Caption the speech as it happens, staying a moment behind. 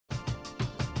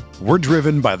We're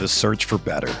driven by the search for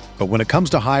better. But when it comes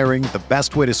to hiring, the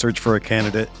best way to search for a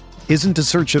candidate isn't to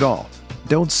search at all.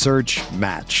 Don't search,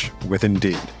 match with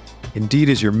Indeed. Indeed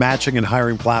is your matching and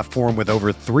hiring platform with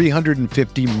over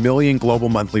 350 million global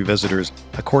monthly visitors,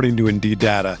 according to Indeed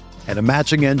data, and a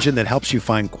matching engine that helps you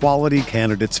find quality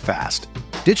candidates fast.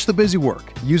 Ditch the busy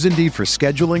work. Use Indeed for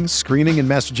scheduling, screening, and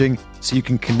messaging so you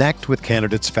can connect with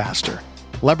candidates faster.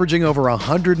 Leveraging over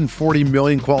 140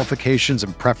 million qualifications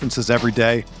and preferences every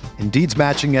day, Indeed's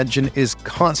matching engine is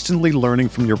constantly learning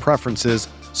from your preferences,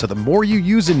 so the more you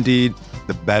use Indeed,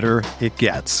 the better it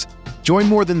gets. Join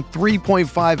more than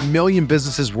 3.5 million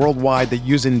businesses worldwide that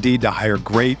use Indeed to hire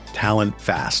great talent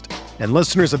fast. And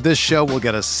listeners of this show will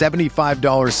get a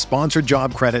 $75 sponsored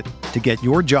job credit to get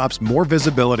your jobs more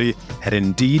visibility at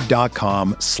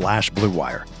Indeed.com/Blue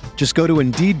Wire. Just go to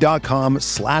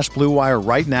Indeed.com/Blue Wire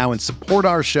right now and support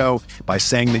our show by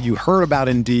saying that you heard about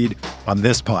Indeed on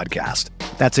this podcast.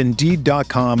 That's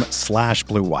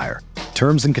Indeed.com/Blue Wire.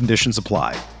 Terms and conditions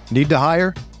apply. Need to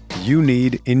hire? You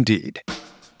need Indeed.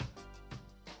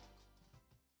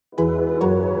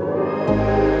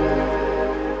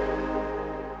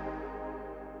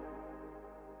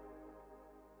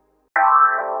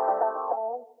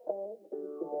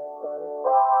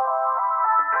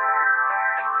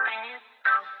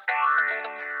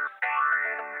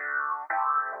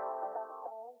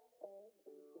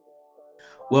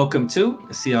 Welcome to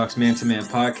the Seahawks Man-to-Man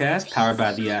podcast, powered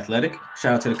by The Athletic.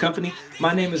 Shout out to the company.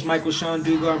 My name is Michael Sean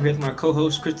Dugar. I'm here with my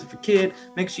co-host, Christopher Kidd.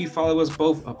 Make sure you follow us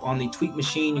both up on the tweet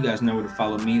machine. You guys know where to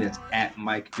follow me. That's at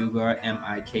Mike Dugar,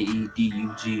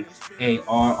 MikeDugar.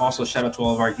 Also, shout out to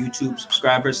all of our YouTube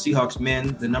subscribers, Seahawks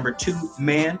Man, the number 2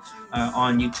 man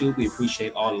on YouTube. We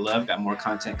appreciate all the love. Got more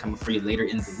content coming for you later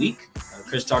in the week.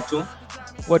 Chris, talk to him.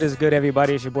 What is good,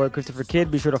 everybody? It's your boy, Christopher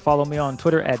Kidd. Be sure to follow me on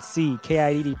Twitter at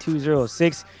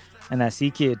CKID206 and that's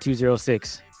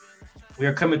CKid206. We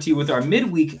are coming to you with our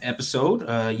midweek episode.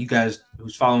 You guys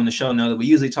who's following the show know that we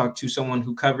usually talk to someone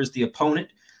who covers the opponent.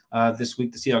 This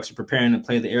week, the Seahawks are preparing to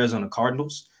play the Arizona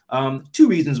Cardinals. 2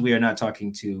 reasons we are not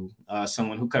talking to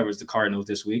someone who covers the Cardinals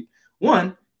this week.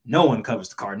 One, no one covers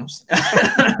the Cardinals.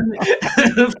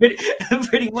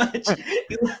 pretty much. I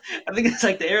think it's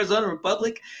like the Arizona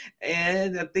Republic,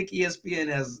 and I think ESPN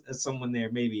has someone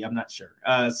there. Maybe, I'm not sure.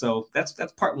 So that's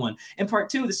part one. And part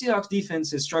two, the Seahawks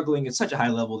defense is struggling at such a high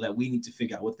level that we need to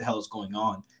figure out what the hell is going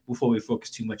on before we focus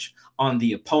too much on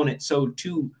the opponent. So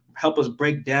to help us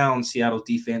break down Seattle's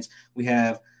defense, we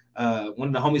have one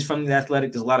of the homies from The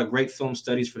Athletic. Does a lot of great film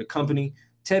studies for the company.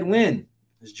 Ted Nguyen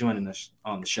is joining us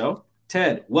on the show.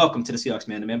 Ted, welcome to the Seahawks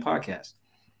Man-to-Man podcast.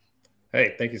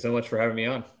 Hey, thank you so much for having me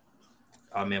on.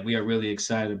 Oh, man, we are really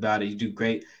excited about it. You do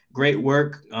great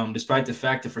work, despite the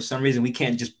fact that for some reason we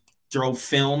can't just throw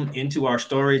film into our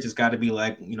stories. It's got to be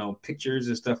like, pictures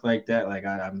and stuff like that. Like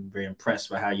I'm very impressed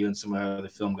by how you and some of the other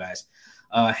film guys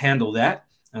handle that.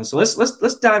 So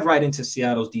let's dive right into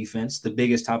Seattle's defense, the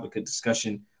biggest topic of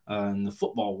discussion in the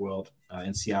football world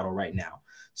in Seattle right now.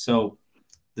 So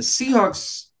the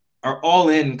Seahawks are all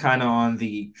in kind of on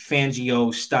the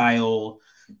Fangio style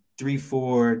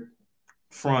 3-4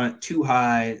 front, too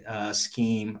high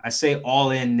scheme. I say all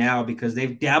in now because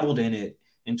they've dabbled in it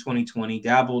in 2020,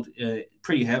 dabbled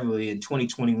pretty heavily in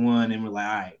 2021, and we're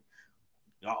like,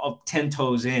 all right, 10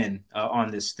 toes in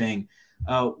on this thing.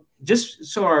 Just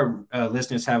so our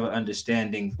listeners have an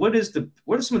understanding, what are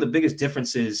some of the biggest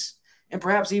differences and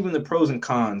perhaps even the pros and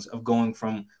cons of going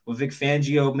from what Vic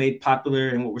Fangio made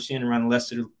popular and what we're seeing around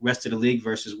the rest of the league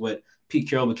versus what Pete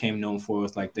Carroll became known for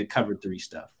with like the cover 3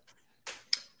 stuff?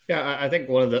 Yeah, I think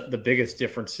one of the biggest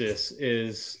differences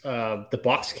is the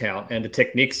box count and the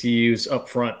techniques you use up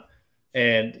front.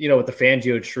 And, with the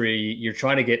Fangio tree, you're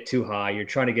trying to get too high. You're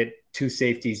trying to get 2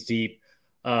 safeties deep.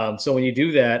 So when you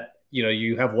do that,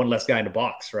 you have one less guy in the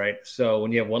box, right? So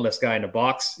when you have one less guy in the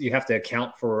box, you have to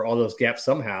account for all those gaps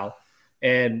somehow.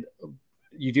 And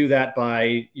you do that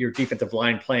by your defensive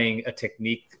line playing a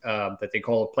technique that they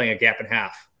call playing a gap and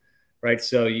half, right?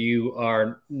 So you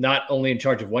are not only in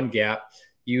charge of one gap,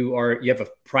 you have a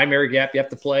primary gap you have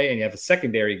to play, and you have a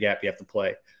secondary gap you have to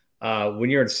play.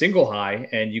 When you're in single high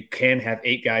and you can have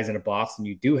 8 guys in a box, and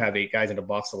you do have 8 guys in a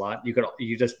box a lot,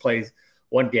 you just play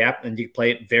one gap and you play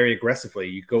it very aggressively.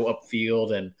 You go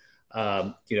upfield and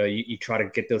you try to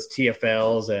get those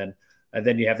TFLs and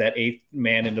then you have that 8th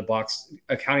man in the box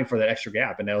accounting for that extra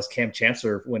gap. And that was Cam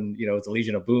Chancellor when, it's a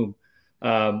Legion of Boom.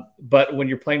 But when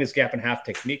you're playing this gap and half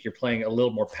technique, you're playing a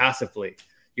little more passively.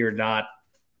 You're not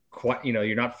quite,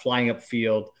 you're not flying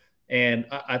upfield. And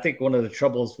I think one of the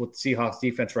troubles with Seahawks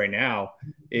defense right now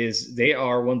is they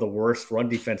are one of the worst run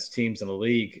defense teams in the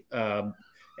league.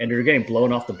 and they're getting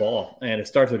blown off the ball. And it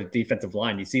starts with a defensive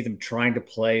line. You see them trying to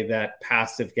play that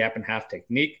passive gap and half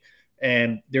technique,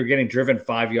 and they're getting driven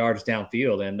 5 yards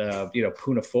downfield. And,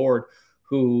 Poona Ford,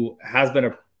 who has been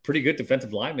a pretty good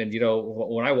defensive lineman,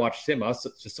 when I watched him, I was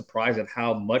just surprised at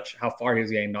how far he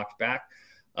was getting knocked back.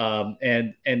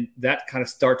 And that kind of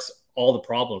starts all the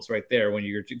problems right there when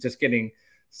you're just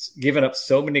given up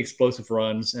so many explosive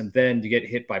runs, and then you get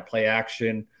hit by play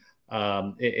action.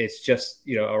 It's just,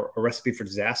 a recipe for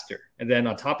disaster. And then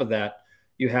on top of that,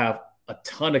 you have a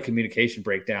ton of communication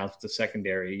breakdowns with the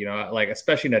secondary,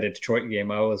 especially in that Detroit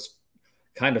game. I was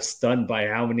kind of stunned by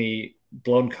how many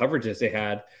blown coverages they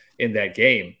had in that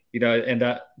game,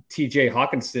 and TJ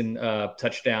Hawkinson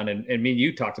touchdown. And me and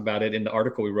you talked about it in the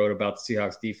article we wrote about the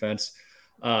Seahawks defense,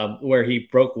 where he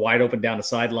broke wide open down the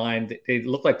sideline. They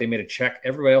looked like they made a check.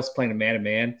 Everybody else playing a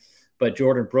man-to-man, but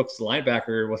Jordan Brooks, the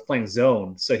linebacker, was playing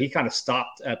zone. So he kind of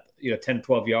stopped at 10,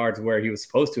 12 yards where he was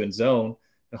supposed to in zone,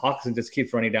 and Hawkinson just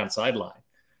keeps running down sideline.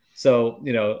 So,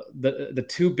 the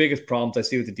two biggest problems I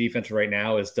see with the defense right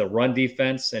now is the run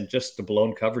defense and just the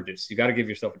blown coverages. You got to give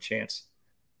yourself a chance.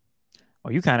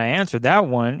 Well, you kind of answered that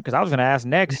one, because I was going to ask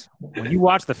next, when you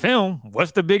watch the film,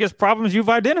 what's the biggest problems you've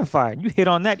identified? You hit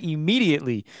on that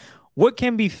immediately. What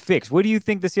can be fixed? What do you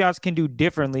think the Seahawks can do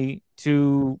differently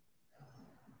to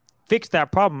fix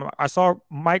that problem? I saw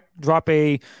Mike drop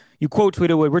you quote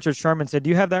tweeted what Richard Sherman said.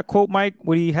 Do you have that quote, Mike?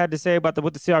 What he had to say about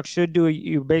what the Seahawks should do?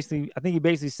 I think he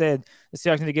basically said the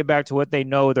Seahawks need to get back to what they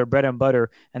know, their bread and butter,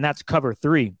 and that's cover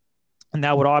 3. And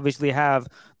that would obviously have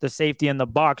the safety in the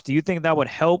box. Do you think that would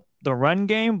help the run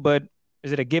game? But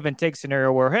is it a give and take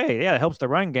scenario where, hey, yeah, it helps the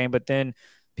run game, but then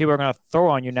people are going to throw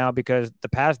on you now because the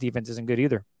pass defense isn't good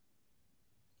either?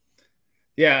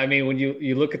 Yeah, I mean, when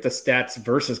you look at the stats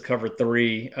versus cover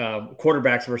 3,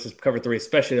 quarterbacks versus cover 3,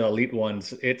 especially the elite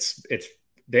ones,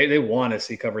 they want to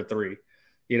see cover 3,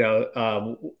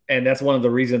 and that's one of the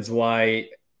reasons why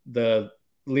the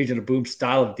Legion of Boom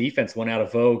style of defense went out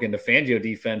of vogue and the Fangio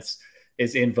defense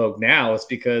is in vogue now. It's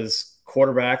because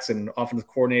quarterbacks and offensive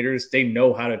coordinators, they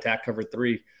know how to attack cover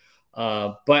 3.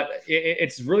 But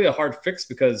it's really a hard fix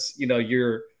because,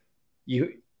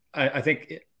 I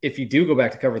think if you do go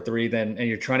back to cover 3, and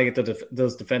you're trying to get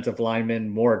those defensive linemen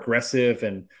more aggressive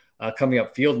and coming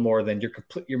up field more, then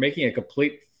you're making a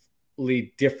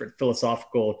completely different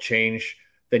philosophical change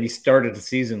than you started the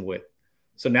season with.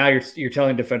 So now you're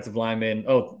telling defensive linemen,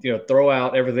 throw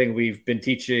out everything we've been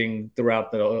teaching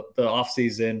throughout the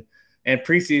offseason and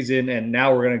preseason, and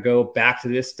now we're going to go back to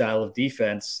this style of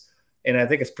defense. And I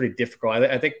think it's pretty difficult.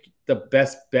 I think the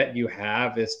best bet you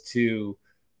have is to,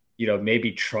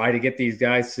 maybe try to get these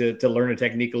guys to learn a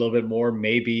technique a little bit more.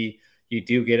 Maybe you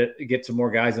do get some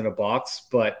more guys in a box,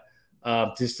 but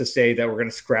just to say that we're going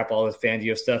to scrap all this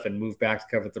Fangio stuff and move back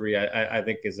to cover 3, I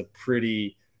think is a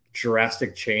pretty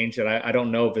drastic change, and I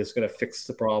don't know if it's going to fix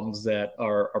the problems that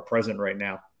are present right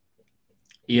now.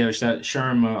 Yeah,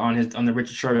 Sherm on the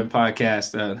Richard Sherman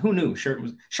podcast. Who knew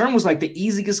Sherm was like the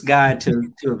easiest guy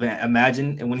to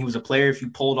imagine. And when he was a player, if you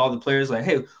polled all the players, like,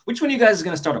 hey, which one of you guys is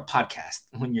going to start a podcast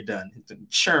when you're done?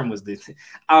 Sherm was the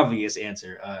obvious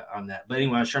answer on that. But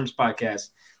anyway, on Sherm's podcast,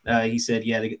 he said,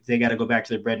 yeah, they got to go back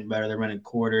to their bread and butter. They're running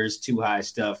quarters, too high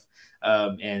stuff,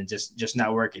 and just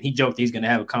not working. He joked he's going to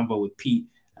have a combo with Pete.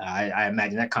 I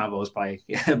imagine that combo is probably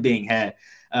being had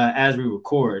as we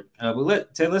record. But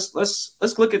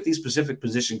let's look at these specific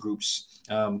position groups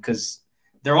because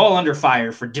they're all under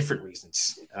fire for different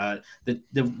reasons.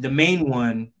 The main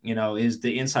one, is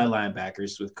the inside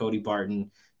linebackers with Cody Barton,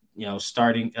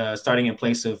 starting in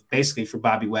place of basically for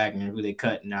Bobby Wagner, who they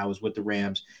cut and now is with the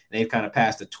Rams. They've kind of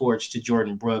passed the torch to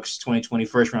Jordan Brooks, 2020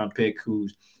 first round pick, who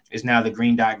is now the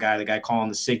green dot guy, the guy calling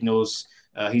the signals.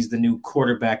 He's the new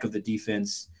quarterback of the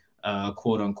defense,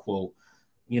 quote unquote.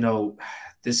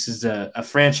 This is a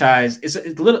franchise. It's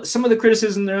a little. Some of the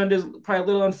criticism they're under is probably a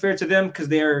little unfair to them because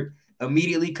they're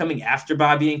immediately coming after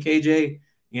Bobby and KJ.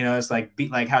 It's like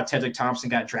how Tedrick Thompson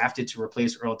got drafted to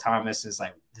replace Earl Thomas. It's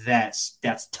like that's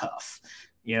tough.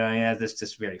 That's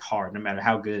just very hard, no matter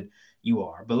how good you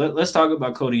are. But let's talk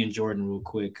about Cody and Jordan real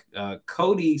quick.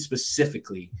 Cody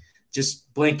specifically,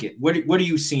 just blanket. What are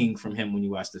you seeing from him when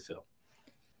you watch the film?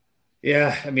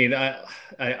 Yeah, I mean,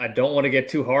 I don't want to get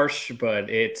too harsh, but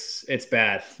it's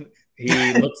bad.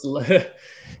 He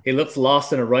looks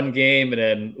lost in a run game, and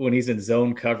then when he's in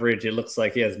zone coverage, it looks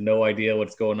like he has no idea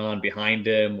what's going on behind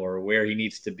him or where he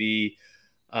needs to be.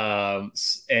 And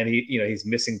he's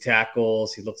missing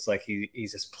tackles. He looks like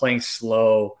he's just playing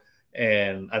slow,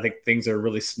 and I think things are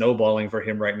really snowballing for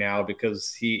him right now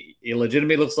because he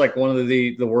legitimately looks like one of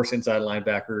the worst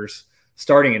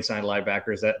starting inside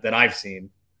linebackers that I've seen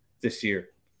this year.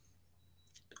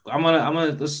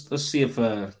 let's see if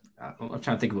I'm trying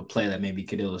to think of a play that maybe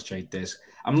could illustrate this.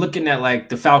 I'm looking at like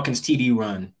the Falcons TD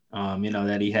run,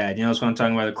 that he had. That's what I'm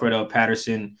talking about. The Cordell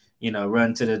Patterson,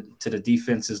 run to the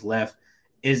defense's left.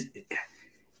 Is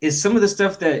some of the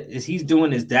stuff that he's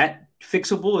doing, is that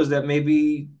fixable? Is that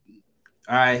maybe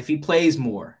all right if he plays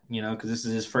more? Because this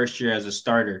is his first year as a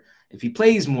starter. If he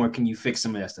plays more, can you fix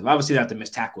some of that stuff? Obviously, not to miss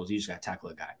tackles. You just got to tackle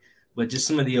a guy. But just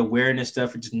some of the awareness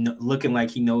stuff, or just looking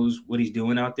like he knows what he's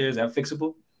doing out there, is that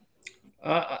fixable?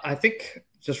 I think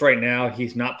just right now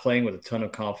he's not playing with a ton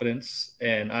of confidence,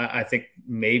 and I think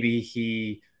maybe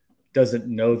he doesn't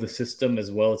know the system as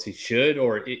well as he should,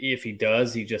 or if he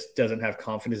does, he just doesn't have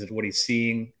confidence in what he's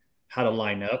seeing, how to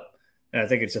line up, and I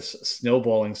think it's just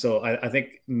snowballing. So I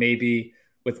think maybe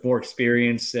with more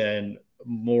experience and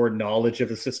more knowledge of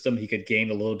the system, he could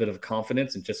gain a little bit of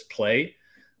confidence and just play,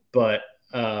 but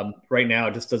right now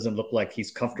it just doesn't look like he's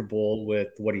comfortable with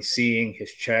what he's seeing,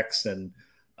 his checks, and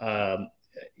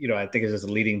I think it's just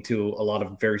leading to a lot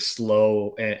of very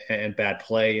slow and bad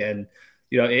play. And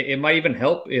it might even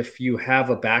help if you have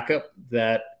a backup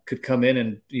that could come in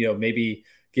and maybe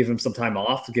give him some time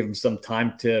off, give him some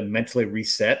time to mentally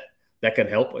reset. That could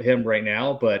help him right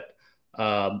now. But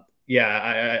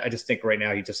I just think right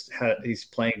now he's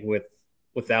playing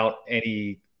without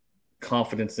any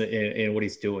confidence in what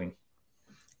he's doing.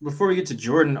 Before we get to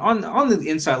Jordan, on the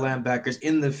inside linebackers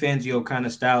in the Fangio kind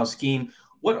of style scheme,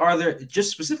 what are there, just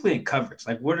specifically in coverage?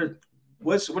 Like what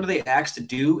are they asked to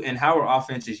do, and how are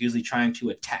offenses usually trying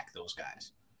to attack those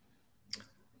guys?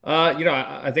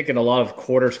 I think in a lot of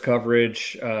quarters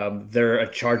coverage, they're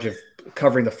in charge of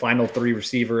covering the final three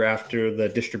receiver after the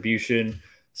distribution.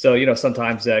 So,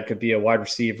 sometimes that could be a wide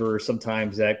receiver,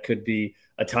 sometimes that could be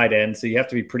a tight end. So you have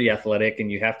to be pretty athletic,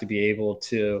 and you have to be able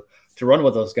to run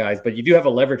with those guys. But you do have a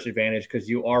leverage advantage because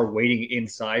you are waiting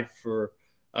inside for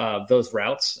those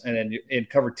routes. And then in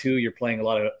cover two, you're playing a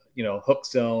lot of, hook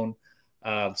zone.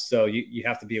 So you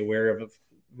have to be aware of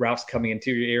routes coming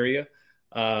into your area.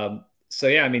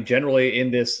 Generally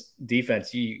in this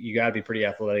defense, you got to be pretty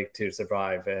athletic to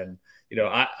survive. And,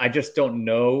 I just don't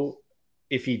know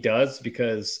if he does,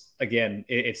 because again,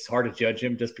 it's hard to judge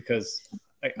him just because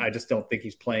I just don't think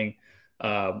he's playing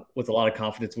with a lot of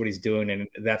confidence what he's doing, and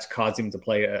that's causing him to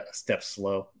play a step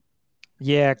slow.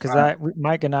 Yeah, because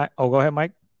Mike and I. Oh, go ahead,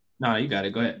 Mike. No, you got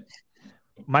it. Go ahead.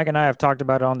 Mike and I have talked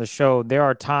about it on the show. There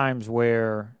are times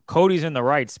where Cody's in the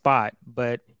right spot,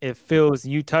 but it feels,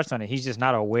 you touched on it, he's just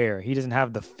not aware. He doesn't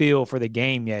have the feel for the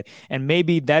game yet. And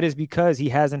maybe that is because he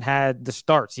hasn't had the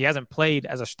starts. He hasn't played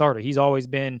as a starter. He's always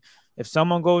been, if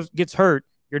someone gets hurt,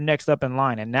 you're next up in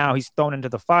line. And now he's thrown into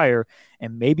the fire,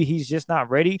 and maybe he's just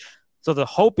not ready. So the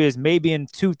hope is maybe in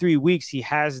 2-3 weeks, he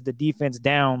has the defense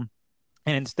down,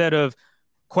 and instead of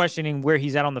questioning where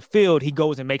he's at on the field, he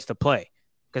goes and makes the play.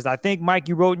 Because I think, Mike,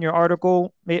 you wrote in your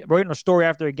article, wrote in a story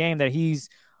after a game, that he's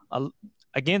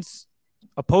against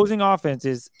opposing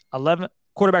offenses,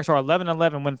 quarterbacks are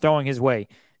 11-11 when throwing his way.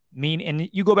 And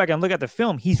you go back and look at the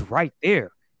film, he's right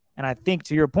there. And I think,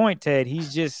 to your point, Ted,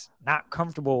 he's just not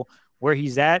comfortable where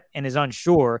he's at and is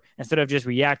unsure, instead of just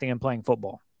reacting and playing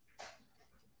football.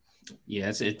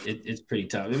 Yeah, it's pretty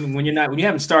tough. I mean, when you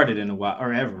haven't started in a while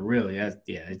or ever, really,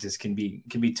 it just can be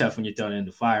tough when you're thrown in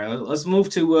the fire. Let's move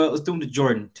to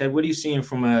Jordan. Ted, what are you seeing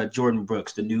from Jordan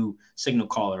Brooks, the new signal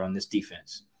caller on this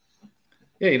defense?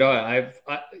 Yeah, I've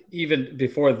even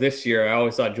before this year, I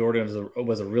always thought Jordan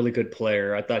was a really good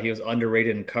player. I thought he was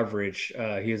underrated in coverage.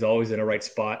 He was always in the right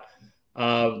spot.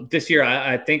 This year,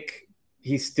 I think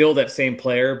he's still that same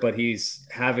player, but he's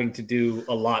having to do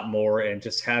a lot more, and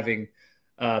just having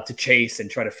to chase and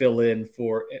try to fill in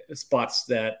for spots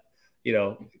that,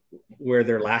 where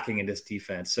they're lacking in this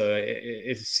defense. So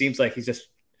it seems like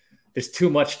there's too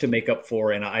much to make up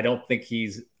for. And I don't think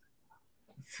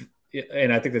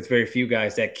and I think there's very few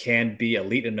guys that can be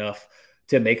elite enough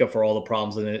to make up for all the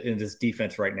problems in this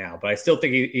defense right now. But I still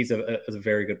think he's a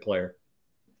very good player.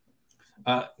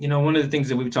 One of the things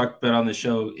that we've talked about on the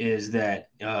show is that,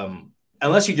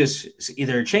 unless you just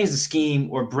either change the scheme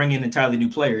or bring in entirely new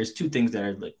players, two things that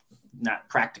are like not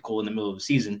practical in the middle of the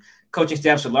season, coaching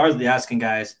staffs are largely asking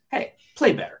guys, hey,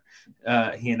 play better,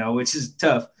 which is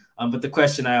tough. But the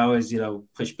question I always,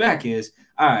 push back is,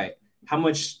 all right,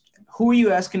 who are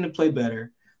you asking to play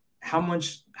better? How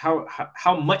much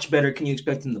better can you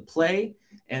expect them to play?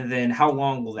 And then how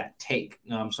long will that take?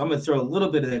 So I'm going to throw a little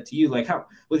bit of that to you. Like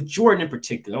with Jordan in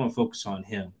particular, I want to focus on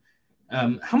him.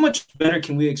 How much better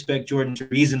can we expect Jordan to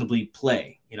reasonably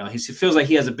play? He feels like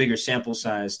he has a bigger sample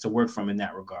size to work from in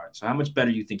that regard. So how much better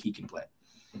do you think he can play?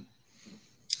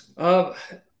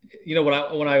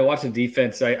 when I watch the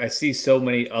defense, I see so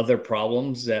many other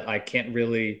problems that I can't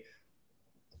really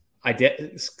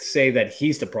say that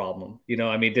he's the problem.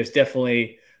 I mean, there's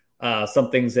definitely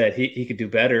some things that he could do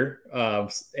better,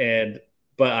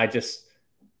 but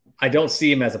I don't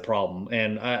see him as a problem.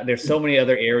 And there's so many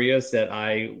other areas that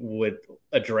I would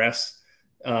address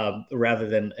rather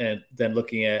than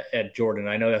looking at Jordan.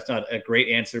 I know that's not a great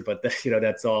answer, but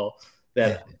that's all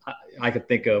that I could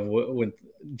think of when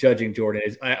judging Jordan.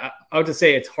 I would just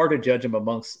say it's hard to judge him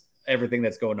amongst everything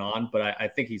that's going on, but I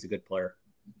think he's a good player.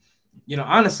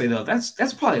 Honestly though,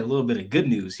 that's probably a little bit of good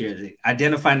news here,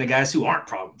 identifying the guys who aren't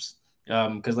problems.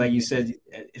 Because like you said,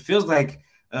 it feels like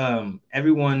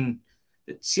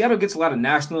Seattle gets a lot of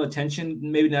national attention,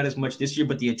 maybe not as much this year,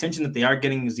 but the attention that they are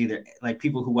getting is either like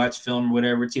people who watch film or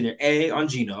whatever. It's either A, on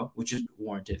Geno, which is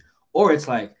warranted, or it's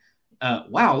like,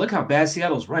 wow, look how bad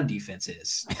Seattle's run defense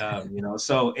is.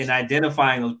 So in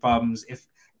identifying those problems,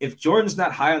 if Jordan's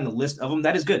not high on the list of them,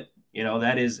 that is good.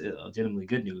 That is legitimately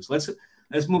good news. Let's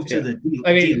move to the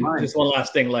D-line. Just one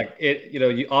last thing, like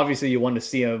you obviously you want to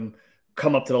see him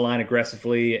come up to the line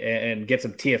aggressively and get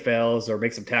some TFLs or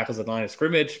make some tackles at the line of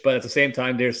scrimmage. But at the same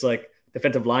time, there's like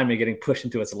defensive linemen getting pushed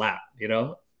into his lap,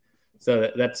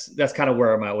 So that's kind of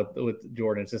where I'm at with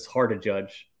Jordan. It's just hard to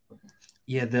judge.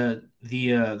 Yeah, the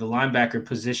linebacker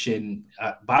position,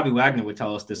 Bobby Wagner would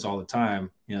tell us this all the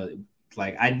time.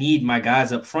 Like I need my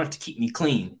guys up front to keep me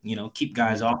clean. Keep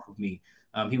guys off of me.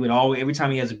 He would always, every time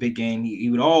he has a big game, he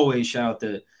would always shout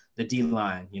the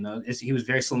D-line. He was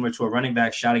very similar to a running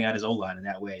back shouting out his O-line in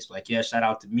that way. It's like, yeah, shout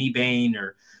out to me, Bain,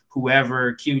 or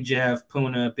whoever, Q Jeff,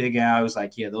 Puna, Big Al. I was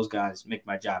like, yeah, those guys make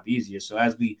my job easier. So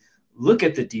as we look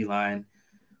at the D-line,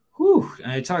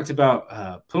 I talked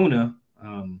about Puna.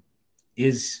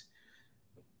 Is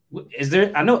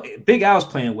there? I know Big Al's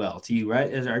playing well to you,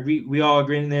 right? Are we all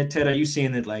agreeing there, Ted? Are you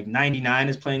seeing that like 99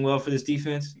 is playing well for this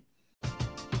defense?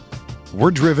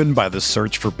 We're driven by the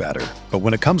search for better. But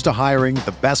when it comes to hiring,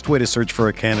 the best way to search for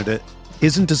a candidate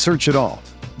isn't to search at all.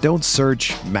 Don't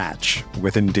search, match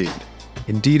with Indeed.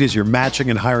 Indeed is your matching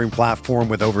and hiring platform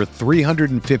with over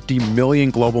 350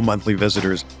 million global monthly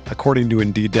visitors, according to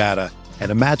Indeed data, and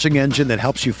a matching engine that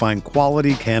helps you find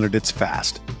quality candidates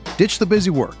fast. Ditch the busy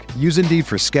work. Use Indeed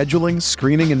for scheduling,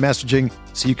 screening, and messaging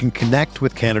so you can connect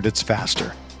with candidates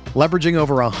faster. Leveraging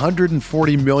over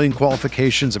 140 million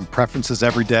qualifications and preferences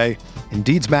every day,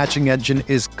 Indeed's matching engine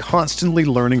is constantly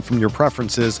learning from your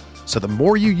preferences, so the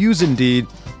more you use Indeed,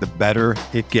 the better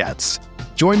it gets.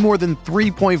 Join more than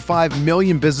 3.5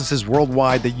 million businesses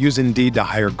worldwide that use Indeed to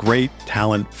hire great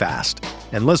talent fast.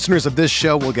 And listeners of this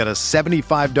show will get a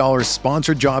 $75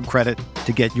 sponsored job credit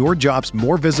to get your jobs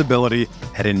more visibility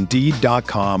at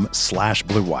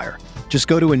Indeed.com/Blue Wire. Just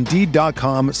go to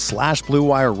Indeed.com/Blue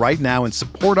Wire right now and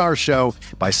support our show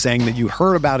by saying that you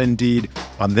heard about Indeed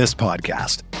on this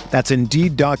podcast. That's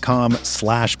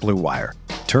Indeed.com/Blue Wire.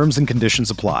 Terms and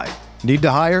conditions apply. Need to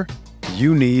hire?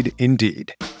 You need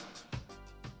Indeed.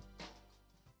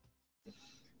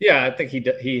 Yeah, I think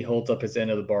he holds up his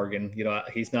end of the bargain.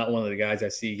 He's not one of the guys I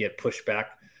see get pushed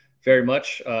back very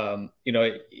much. Going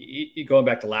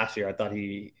back to last year, I thought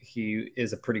he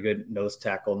is a pretty good nose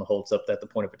tackle and holds up at the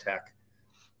point of attack.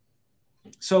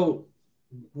 So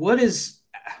what is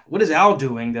Al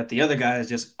doing that the other guys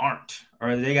just aren't?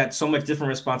 Or they got so much different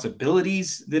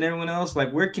responsibilities than everyone else? Like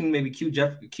where can maybe Q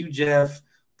Jeff,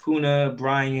 Puna,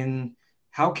 Brian,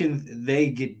 how can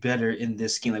they get better in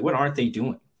this scheme? Like what aren't they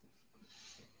doing?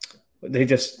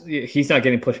 He's not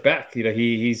getting pushed back.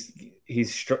 He's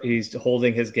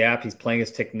holding his gap. He's playing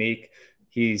his technique.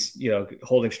 He's,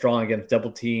 holding strong against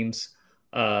double teams.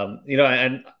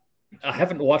 And I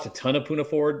haven't watched a ton of Puna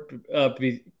Ford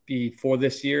before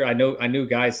this year. I knew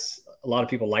guys, a lot of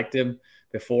people liked him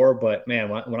before, but man,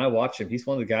 when I watch him, he's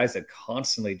one of the guys that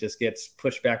constantly just gets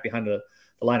pushed back behind the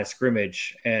line of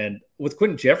scrimmage. And with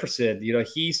Quentin Jefferson,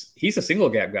 he's a single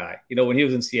gap guy. When he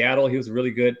was in Seattle, he was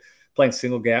really good playing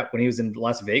single gap. When he was in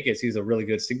Las Vegas, he was a really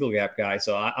good single gap guy.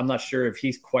 So I'm not sure if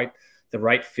he's quite the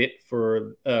right fit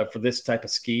for this type of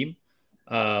scheme.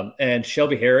 And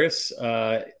Shelby Harris,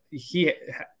 he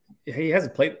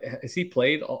hasn't played. Has he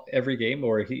played every game,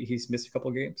 or he's missed a couple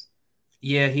of games?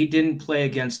 Yeah, he didn't play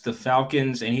against the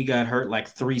Falcons, and he got hurt like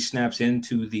 3 snaps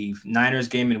into the Niners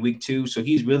game in week 2. So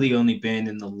he's really only been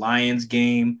in the Lions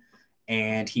game.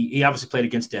 And he obviously played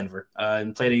against Denver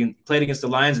and played against the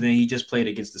Lions, and then he just played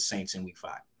against the Saints in week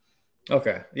 5.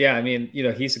 Okay. Yeah, I mean,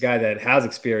 he's a guy that has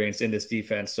experience in this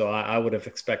defense, so I would have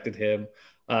expected him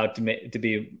to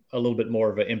be a little bit more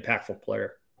of an impactful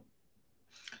player.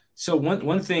 So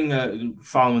one thing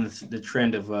following the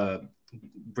trend of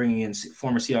bringing in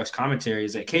former Seahawks commentary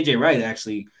is that KJ Wright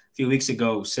actually few weeks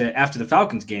ago said after the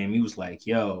Falcons game, he was like,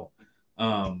 "Yo,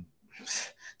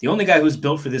 the only guy who's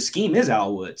built for this scheme is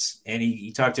Al Woods," and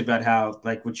he talked about how,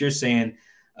 like what you're saying,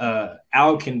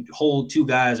 Al can hold two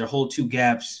guys or hold two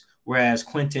gaps, whereas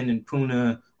Quentin and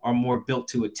Puna are more built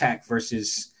to attack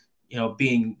versus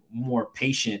being more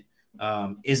patient.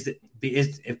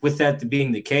 With that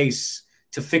being the case,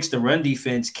 to fix the run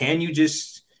defense, can you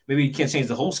just maybe you can't change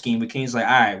the whole scheme, but can you just like,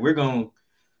 all right, we're going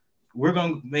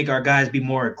to make our guys be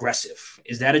more aggressive?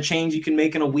 Is that a change you can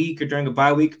make in a week or during a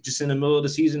bye week, just in the middle of the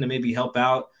season, to maybe help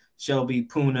out Shelby,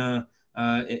 Puna,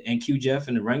 and Q Jeff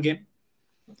in the run game?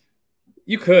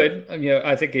 You could.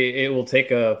 I think it will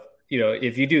take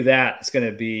if you do that, it's going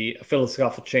to be a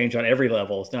philosophical change on every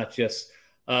level. It's not just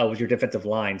with your defensive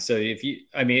line. So if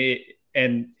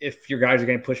your guys are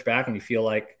going to push back and you feel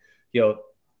like,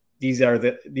 these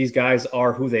guys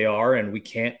are who they are and we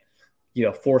can't,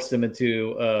 force them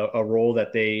into a role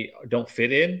that they don't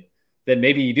fit in, then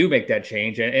maybe you do make that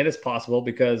change. And it's possible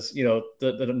because,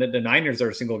 the Niners are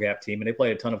a single gap team and they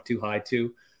play a ton of too high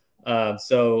too.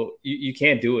 So you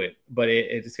can't do it, but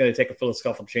it's going to take a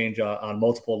philosophical change on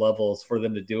multiple levels for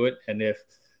them to do it. And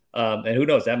and who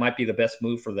knows, that might be the best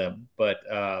move for them, but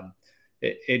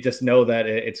it just know that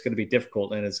it's going to be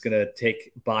difficult and it's going to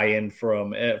take buy-in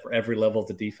from every level of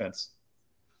the defense.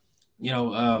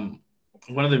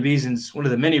 One of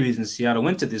the many reasons Seattle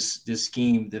went to this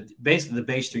scheme, the base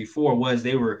 3-4 was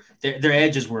their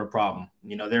edges were a problem.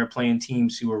 They were playing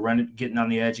teams who were getting on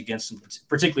the edge against them,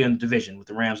 particularly in the division with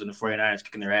the Rams and the 49ers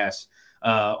kicking their ass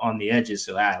on the edges.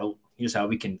 So here's how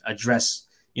we can address,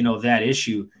 that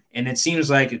issue. And it seems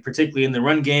like, particularly in the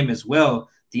run game as well,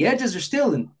 the edges are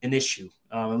still an issue,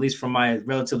 at least from my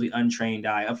relatively untrained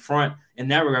eye. Up front, in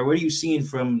that regard, what are you seeing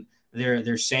from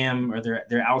their Sam or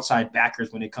their outside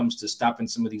backers when it comes to stopping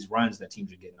some of these runs that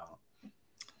teams are getting on?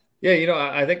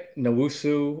 Yeah, I think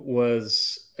Nwosu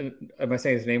was – am I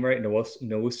saying his name right?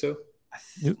 Nwosu?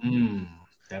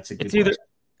 That's a good question.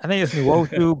 I think it's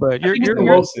Nwosu, but you're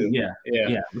Nwosu.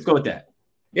 Yeah. Let's go with that.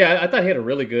 Yeah, I thought he had a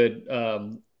really good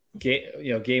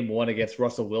game one against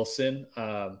Russell Wilson.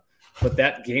 But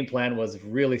that game plan was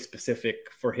really specific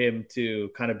for him to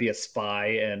kind of be a spy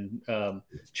and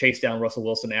chase down Russell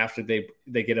Wilson after they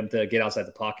get him to get outside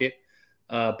the pocket.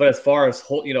 But as far as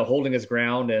holding his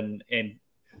ground and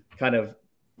kind of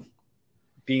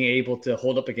being able to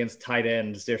hold up against tight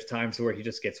ends, there's times where he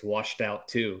just gets washed out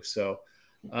too. So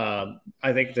I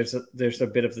think there's a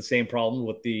bit of the same problem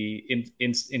with the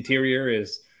interior.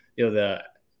 Is the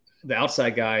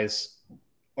outside guys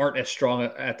aren't as strong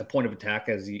at the point of attack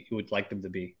as you would like them to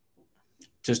be.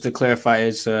 Just to clarify,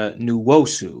 it's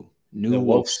Nwosu.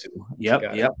 Yep.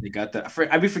 They got that.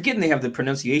 I'd be forgetting they have the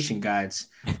pronunciation guides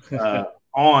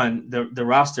on the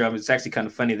roster. It's actually kind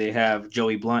of funny. They have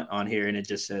Joey Blunt on here, and it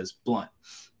just says Blunt.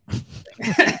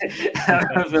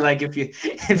 I feel like if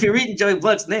you're reading Joey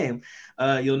Blunt's name,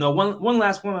 you'll know. One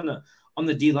last one on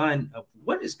the D line.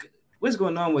 What's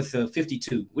going on with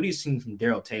 52? What are you seeing from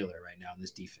Darrell Taylor right now in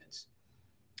this defense?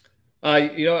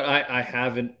 I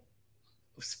haven't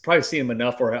probably seen him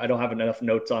enough, or I don't have enough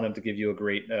notes on him to give you a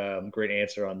great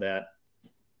answer on that.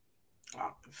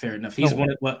 Fair enough. He's one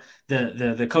of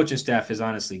the coaching staff has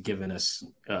honestly given us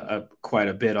quite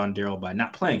a bit on Darrell by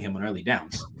not playing him on early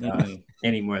downs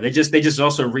anymore. They just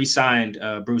also re-signed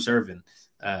Bruce Irvin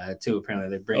too.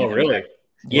 Apparently they bring. Oh, really? Back.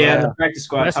 Yeah, the practice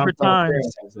squad. Desperate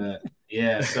times.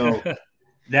 Yeah, so.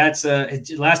 That's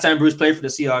last time Bruce played for the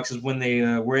Seahawks is when they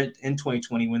were in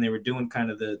 2020 when they were doing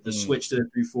kind of the switch to the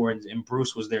 3-4 and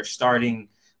Bruce was their starting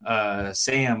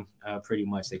Sam pretty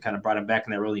much. They kind of brought him back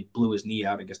and that really blew his knee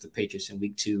out against the Patriots in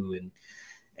week 2 and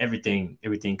everything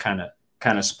kind of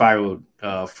spiraled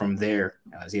from there.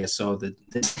 So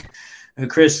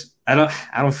Chris, I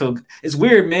don't feel it's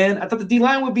weird, man. I thought the D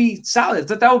line would be solid. I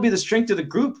thought that would be the strength of the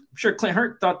group. I'm sure Clint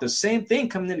Hurt thought the same thing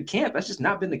coming into camp. That's just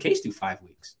not been the case through 5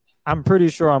 weeks. I'm pretty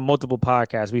sure on multiple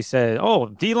podcasts we said,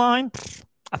 D-line,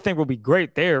 I think we'll be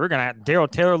great there. We're going to have Darrell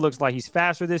Taylor looks like he's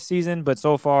faster this season, but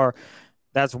so far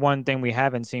that's one thing we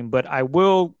haven't seen. But I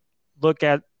will look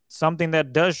at something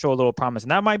that does show a little promise,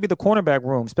 and that might be the cornerback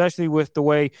room, especially with the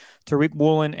way Tariq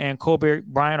Woolen and Kobe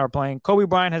Bryant are playing. Kobe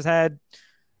Bryant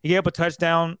he gave up a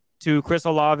touchdown to Chris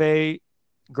Olave,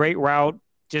 great route,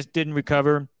 just didn't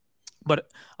recover. But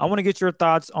I want to get your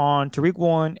thoughts on Tariq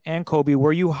Woolen and Kobe.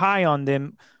 Were you high on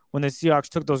them when the Seahawks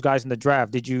took those guys in the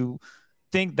draft? Did you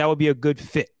think that would be a good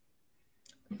fit?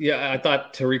 Yeah, I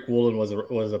thought Tariq Woolen was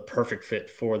a perfect fit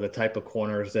for the type of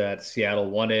corners that Seattle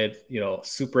wanted.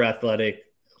 Super athletic,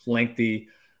 lengthy.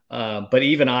 But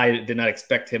even I did not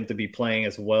expect him to be playing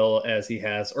as well as he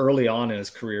has early on in his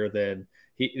career than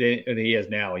he is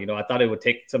now. I thought it would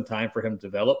take some time for him to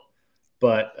develop,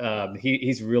 but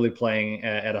he's really playing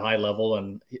at a high level,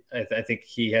 and I think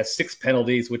he has 6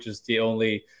 penalties, which is the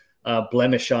only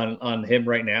blemish on him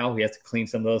right now. He has to clean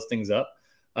some of those things up,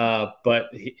 but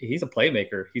he's a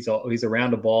playmaker. He's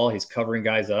around the ball. He's covering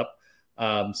guys up.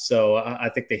 So I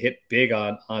think they hit big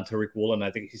on Tariq Woolen.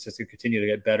 I think he's just going to continue to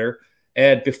get better.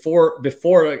 And before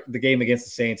the game against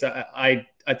the Saints, I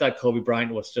thought Kobe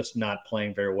Bryant was just not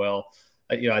playing very well.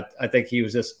 I think he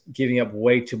was just giving up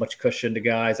way too much cushion to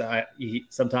guys.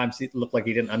 Sometimes it looked like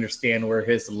he didn't understand where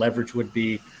his leverage would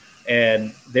be,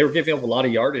 and they were giving up a lot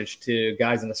of yardage to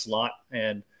guys in the slot.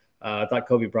 And I thought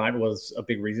Kobe Bryant was a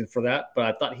big reason for that. But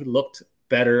I thought he looked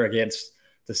better against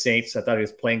the Saints. I thought he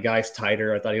was playing guys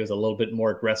tighter. I thought he was a little bit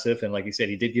more aggressive. And like you said,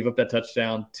 he did give up that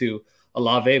touchdown to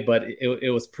Olave, but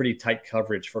it was pretty tight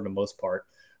coverage for the most part.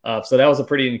 So that was a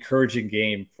pretty encouraging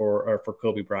game for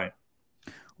Kobe Bryant.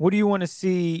 What do you want to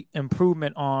see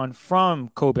improvement on from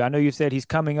Kobe? I know you said he's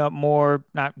coming up more,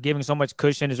 not giving so much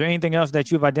cushion. Is there anything else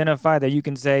that you've identified that you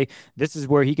can say this is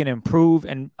where he can improve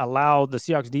and allow the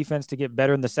Seahawks defense to get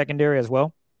better in the secondary as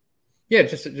well? Yeah,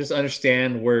 just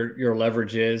understand where your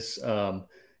leverage is.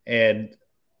 And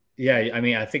yeah, I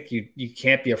mean, I think you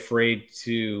can't be afraid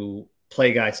to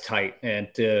play guys tight and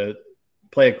to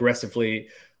play aggressively,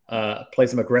 play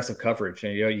some aggressive coverage.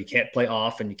 And, you can't play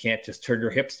off, and you can't just turn your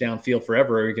hips downfield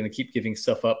forever, or you're going to keep giving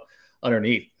stuff up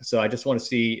underneath. So I just want to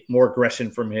see more aggression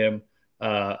from him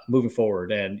moving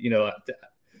forward. And,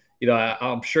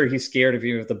 I'm sure he's scared of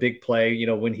the big play,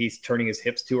 when he's turning his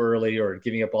hips too early or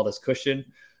giving up all this cushion.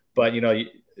 But,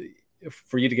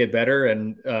 for you to get better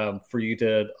and for you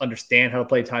to understand how to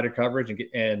play tighter coverage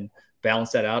and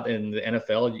balance that out in the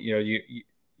NFL,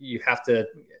 you have to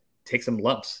take some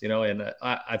lumps, and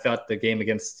I thought the game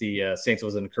against the Saints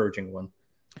was an encouraging one.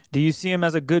 Do you see him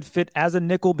as a good fit as a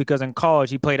nickel? Because in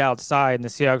college, he played outside, and the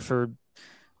Seahawks were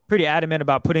pretty adamant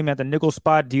about putting him at the nickel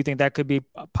spot. Do you think that could be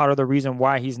part of the reason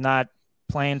why he's not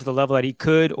playing to the level that he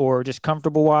could, or just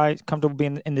comfortable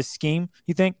being in this scheme,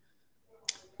 you think?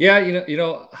 Yeah,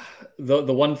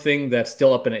 the one thing that's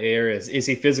still up in the air is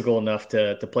he physical enough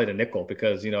to play the nickel?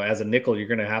 Because, as a nickel, you're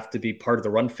going to have to be part of the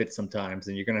run fit sometimes,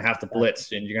 and you're going to have to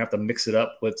blitz, and you're going to have to mix it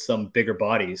up with some bigger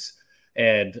bodies.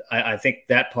 And I think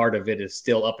that part of it is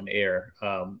still up in the air.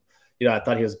 I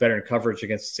thought he was better in coverage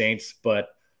against the Saints, but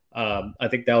I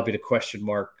think that'll be the question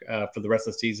mark for the rest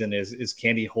of the season is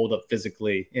can he hold up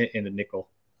physically in the nickel?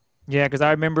 Yeah, because I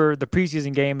remember the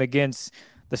preseason game against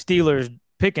the Steelers,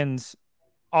 Pickens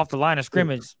off the line of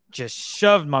scrimmage just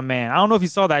shoved my man. I don't know if you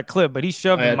saw that clip, but he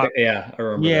shoved him. I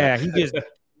remember that. He just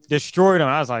destroyed him.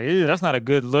 I was like, that's not a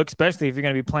good look, especially if you're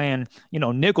going to be playing,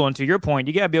 nickel. And to your point,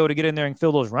 you got to be able to get in there and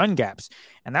fill those run gaps.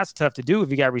 And that's tough to do if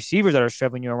you got receivers that are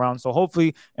shoving you around. So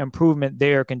hopefully improvement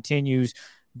there continues.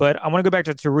 But I want to go back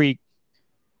to Tariq.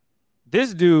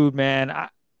 This dude, man,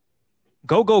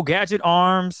 go gadget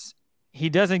arms. He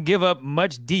doesn't give up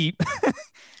much deep.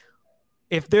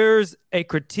 If there's a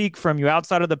critique from you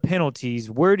outside of the penalties,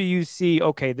 where do you see,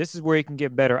 okay, this is where he can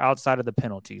get better outside of the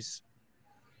penalties?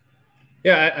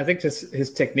 Yeah, I think just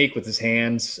his technique with his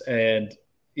hands, and,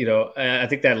 I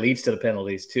think that leads to the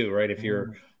penalties too, right? If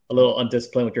you're a little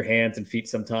undisciplined with your hands and feet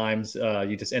sometimes,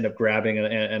 you just end up grabbing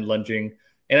and lunging.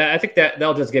 And I think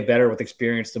that'll just get better with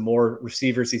experience. The more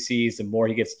receivers he sees, the more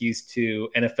he gets used to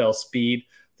NFL speed,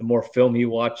 the more film he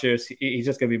watches, he's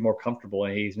just going to be more comfortable,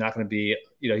 and he's not going to be,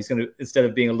 he's going to, instead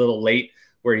of being a little late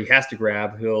where he has to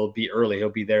grab, he'll be early. He'll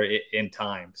be there in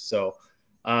time. So,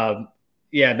 not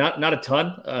a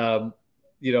ton,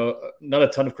 not a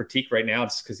ton of critique right now,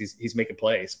 just because he's making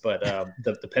plays, but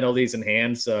the penalties and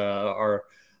hands are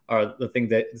the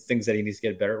things that he needs to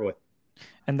get better with.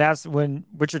 And that's when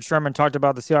Richard Sherman talked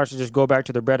about the Seahawks should just go back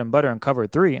to their bread and butter and cover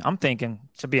 3. I'm thinking,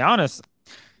 to be honest,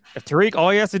 if Tariq,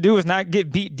 all he has to do is not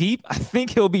get beat deep, I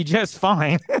think he'll be just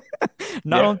fine.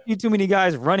 Don't see too many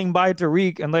guys running by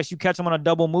Tariq unless you catch him on a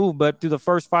double move. But through the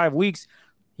first 5 weeks,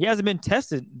 he hasn't been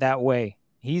tested that way.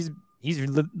 He's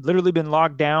literally been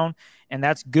locked down, and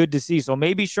that's good to see. So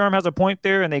maybe Sherm has a point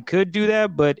there, and they could do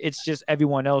that, but it's just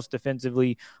everyone else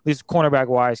defensively, at least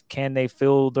cornerback-wise, can they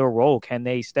fill their role? Can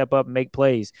they step up and make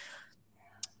plays?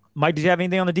 Mike, did you have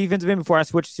anything on the defensive end before I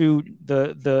switch to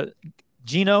the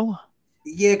Geno?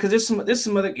 Yeah, because there's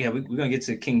some other. Yeah, we're gonna get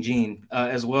to King Gene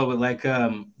as well, but like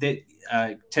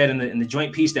Ted in the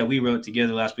joint piece that we wrote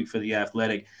together last week for the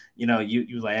Athletic,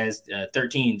 you like as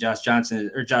 13 Josh Jones,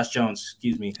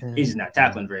 excuse me, he's not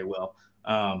tackling very well,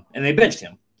 and they benched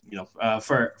him.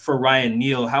 For Ryan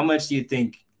Neal, how much do you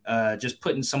think just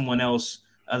putting someone else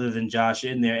other than Josh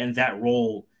in there in that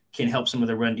role can help some of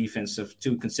the run defense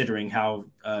too, considering how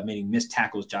many missed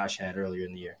tackles Josh had earlier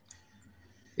in the year.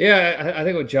 Yeah, I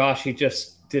think with Josh, he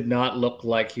just did not look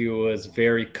like he was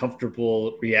very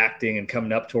comfortable reacting and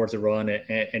coming up towards the run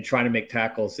and trying to make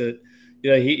tackles.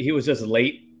 He was just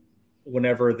late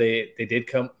whenever they did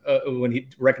come when he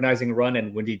recognizing a run,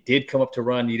 and when he did come up to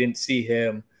run, you didn't see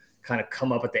him kind of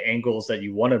come up at the angles that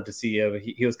you want him to see him.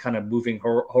 He was kind of moving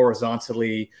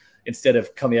horizontally instead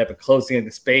of coming up and closing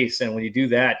into space. And when you do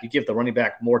that, you give the running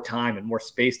back more time and more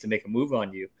space to make a move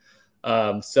on you.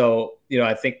 So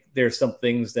I think there's some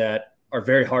things that are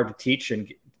very hard to teach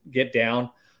and get down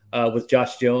with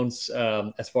Josh Jones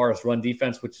as far as run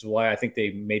defense, which is why I think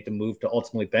they made the move to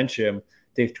ultimately bench him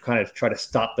to kind of try to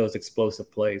stop those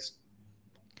explosive plays.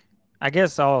 I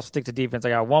guess I'll stick to defense. I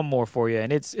got one more for you,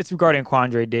 and it's regarding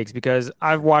Quandre Diggs, because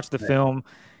I've watched the film,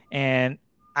 and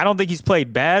I don't think he's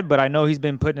played bad, but I know he's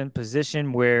been put in a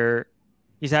position where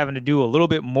he's having to do a little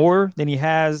bit more than he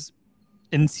has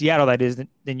in Seattle, that is,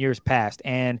 than years past.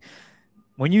 And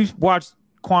when you watch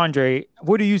Quandre,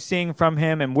 what are you seeing from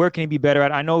him, and where can he be better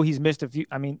at? I know he's missed a few.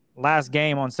 I mean, last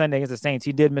game on Sunday against the Saints,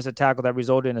 he did miss a tackle that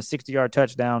resulted in a 60-yard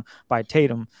touchdown by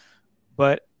Taysom.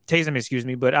 But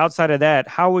outside of that,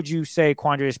 how would you say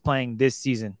Quandre is playing this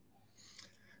season?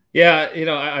 Yeah,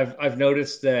 I've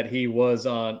noticed that he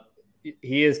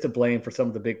is to blame for some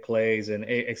of the big plays and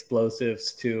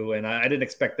explosives too. And I didn't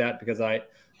expect that, because I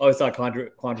always thought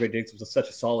Quandre Diggs was such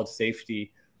a solid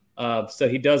safety. So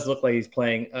he does look like he's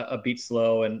playing a beat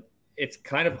slow, and it's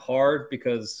kind of hard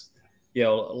because,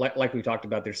 like we talked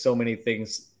about, there's so many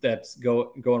things that's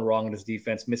going wrong in his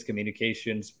defense,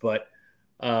 miscommunications, but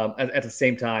at the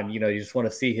same time, you just want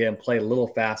to see him play a little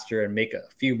faster and make a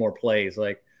few more plays.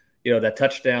 Like, that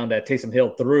touchdown that Taysom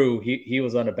Hill threw, he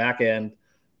was on the back end,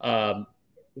 and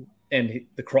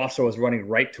the crosser was running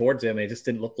right towards him. It just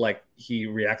didn't look like he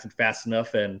reacted fast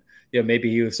enough, and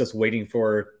maybe he was just waiting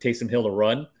for Taysom Hill to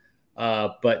run.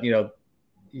 But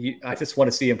I just want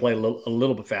to see him play a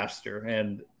little bit faster,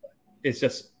 and it's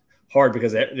just hard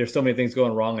because there's so many things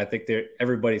going wrong. I think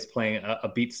everybody's playing a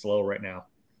beat slow right now.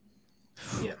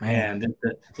 Yeah, man.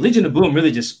 The Legion of Boom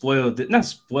really just not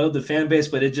spoiled the fan base,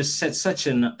 but it just set such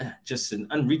an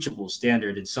unreachable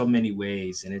standard in so many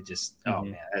ways. And it just, oh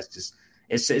man, that's just,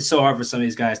 it's so hard for some of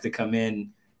these guys to come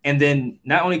in, and then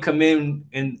not only come in,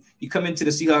 and you come into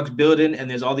the Seahawks building and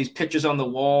there's all these pictures on the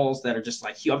walls that are just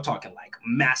like, I'm talking like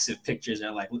massive pictures that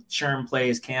are like Sherm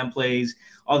plays, Cam plays,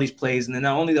 all these plays. And then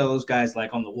not only are those guys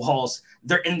like on the walls,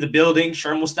 they're in the building.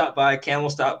 Sherm will stop by, Cam will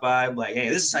stop by, like, hey,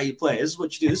 this is how you play. This is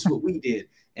what you do. This is what we did.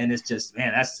 And it's just,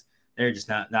 man, they're just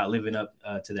not living up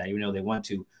to that, even though they want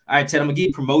to. All right, Ted, I'm going to give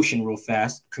you promotion real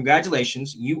fast.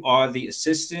 Congratulations. You are the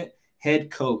assistant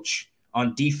head coach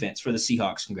on defense for the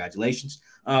Seahawks. Congratulations.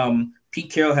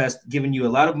 Pete Carroll has given you a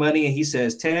lot of money, and he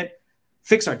says, Ted,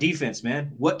 fix our defense,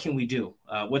 man. What can we do?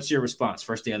 What's your response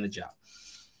first day on the job?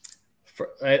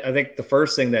 I think the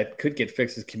first thing that could get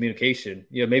fixed is communication.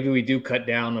 Maybe we do cut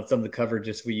down on some of the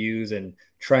coverages we use and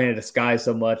trying to disguise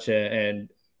so much and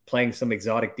playing some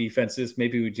exotic defenses.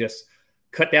 Maybe we just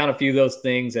cut down a few of those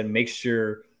things and make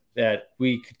sure that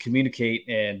we could communicate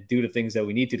and do the things that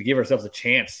we need to give ourselves a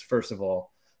chance, first of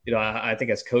all. I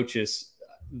think as coaches,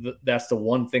 that's the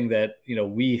one thing that,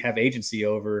 we have agency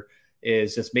over,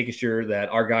 is just making sure that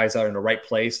our guys are in the right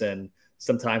place. And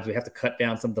sometimes we have to cut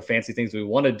down some of the fancy things we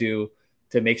want to do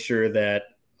to make sure that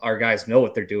our guys know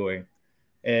what they're doing.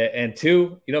 And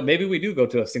two, maybe we do go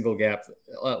to a single gap.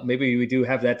 Maybe we do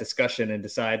have that discussion and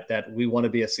decide that we want to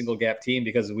be a single gap team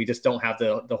because we just don't have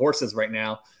the horses right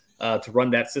now to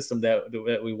run that system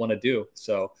that we want to do.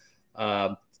 So,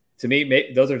 to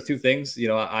me, those are two things.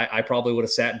 I probably would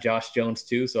have sat Josh Jones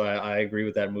too, so I agree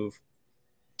with that move.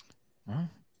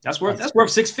 That's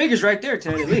worth six figures right there,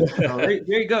 Ted. There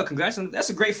you go. Congrats. That's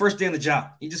a great first day on the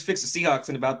job. You just fixed the Seahawks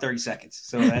in about 30 seconds.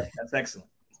 So that's excellent.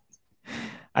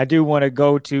 I do want to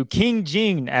go to King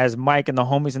Gene, as Mike and the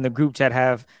homies in the group chat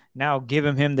have now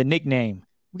given him the nickname.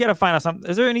 We got to find out something.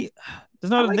 Is there any?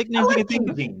 There's not a nickname. I like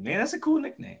King Gene, man. That's a cool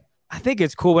nickname. I think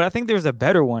it's cool, but I think there's a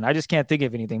better one. I just can't think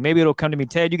of anything. Maybe it'll come to me.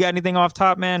 Ted, you got anything off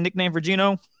top, man? Nickname for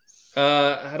Gino?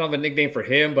 I don't have a nickname for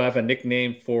him, but I have a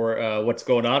nickname for what's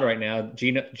going on right now.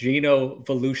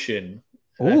 Gino-volution.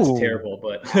 That's terrible,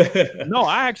 but no,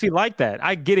 I actually like that.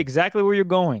 I get exactly where you're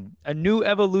going. A new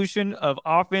evolution of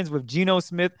offense with Geno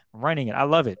Smith running it. I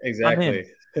love it. Exactly.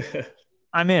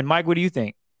 I'm in. Mike, what do you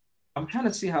think? I'm trying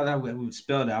to see how that would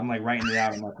spell that. I'm like writing it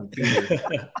out on my computer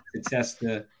to test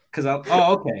the. Because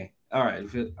okay. All right.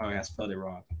 I spelled it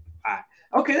wrong. All right.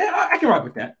 Okay, I can rock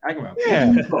with that.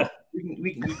 Yeah.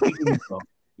 We can go.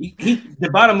 The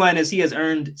bottom line is he has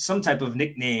earned some type of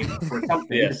nickname for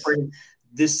something. Yes.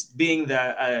 this being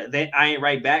the I ain't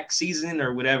right back season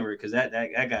or whatever, because that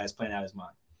guy's playing out his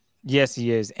mind. Yes,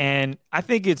 he is. And I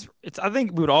think I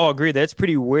think we would all agree that it's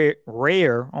pretty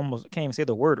rare, almost can't even say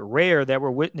the word rare, that we're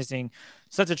witnessing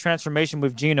such a transformation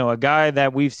with Geno, a guy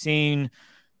that we've seen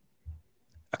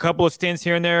a couple of stints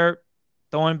here and there,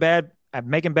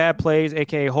 making bad plays,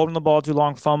 aka holding the ball too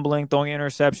long, fumbling, throwing an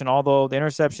interception. Although the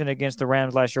interception against the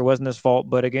Rams last year wasn't his fault,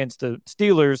 but against the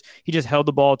Steelers, he just held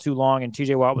the ball too long, and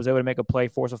TJ Watt was able to make a play,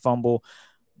 force a fumble.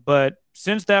 But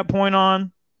since that point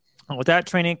on, with that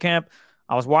training camp,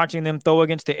 I was watching them throw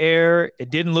against the air. It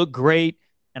didn't look great,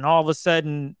 and all of a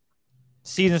sudden,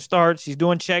 season starts. He's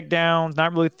doing check downs,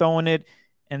 not really throwing it.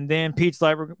 And then Pete's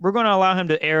like, we're going to allow him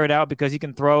to air it out because he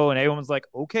can throw. And everyone's like,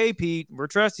 okay, Pete, we're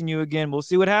trusting you again. We'll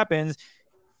see what happens.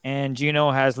 And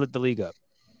Geno has lit the league up.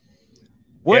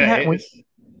 Go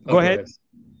ahead.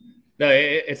 No,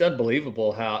 it's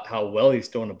unbelievable how well he's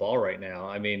throwing the ball right now.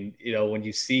 I mean, when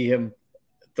you see him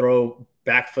throw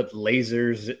back foot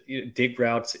lasers, dig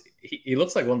routes, he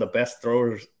looks like one of the best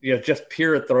throwers, just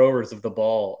pure throwers of the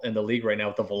ball in the league right now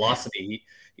with the velocity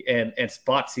and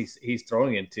spots he's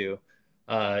throwing into.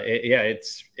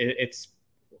 It's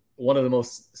one of the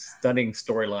most stunning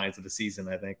storylines of the season,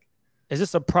 I think. Is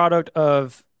this a product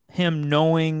of him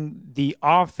knowing the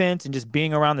offense and just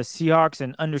being around the Seahawks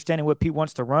and understanding what Pete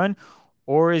wants to run?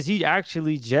 Or is he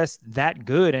actually just that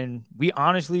good? And we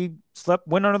honestly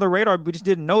went under the radar. We just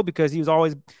didn't know because he's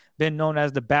always been known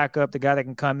as the backup, the guy that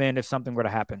can come in if something were to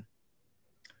happen.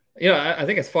 I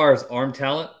think as far as arm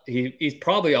talent, he's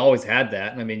probably always had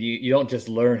that. I mean, you don't just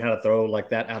learn how to throw like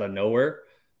that out of nowhere.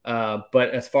 But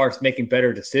as far as making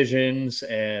better decisions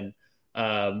and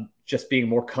just being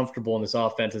more comfortable in this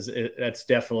offense, that's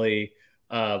definitely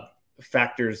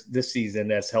factors this season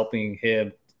that's helping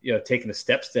him, taking the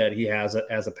steps that he has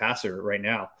as a passer right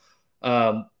now.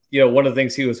 One of the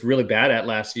things he was really bad at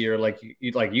last year, like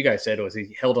you guys said, was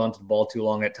he held onto the ball too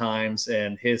long at times,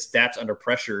 and his stats under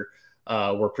pressure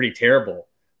were pretty terrible.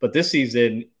 But this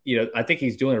season, I think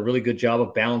he's doing a really good job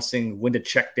of balancing when to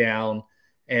check down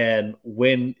and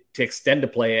when to extend a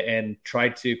play and try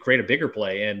to create a bigger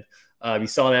play. And we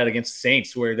saw that against the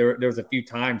Saints, where there was a few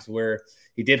times where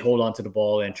he did hold on to the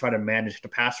ball and try to manage the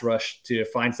pass rush to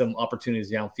find some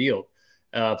opportunities downfield.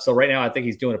 So right now, I think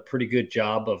he's doing a pretty good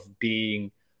job of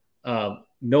being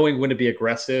knowing when to be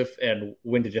aggressive and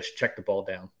when to just check the ball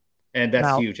down. And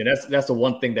that's huge. And that's the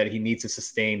one thing that he needs to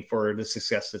sustain for the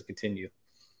success to continue.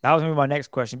 That was going to be my next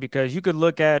question, because you could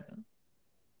look at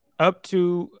up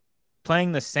to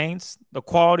playing the Saints, the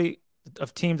quality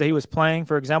of teams that he was playing.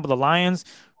 For example, the Lions,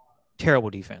 terrible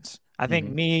defense. I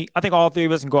think all three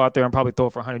of us can go out there and probably throw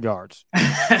for 100 yards.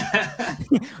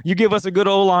 You give us a good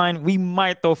O-line, we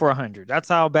might throw for 100. That's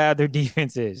how bad their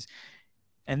defense is.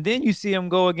 And then you see him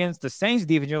go against the Saints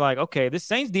defense. You're like, okay, this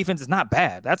Saints defense is not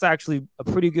bad. That's actually a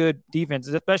pretty good defense,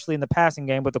 especially in the passing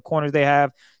game with the corners they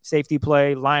have, safety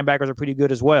play, linebackers are pretty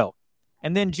good as well.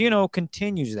 And then Geno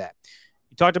continues that.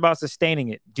 You talked about sustaining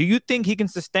it. Do you think he can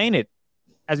sustain it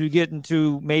as we get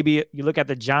into, maybe you look at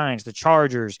the Giants, the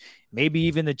Chargers, maybe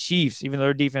even the Chiefs, even though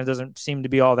their defense doesn't seem to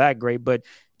be all that great, but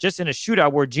just in a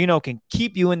shootout where Geno can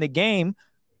keep you in the game,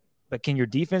 but can your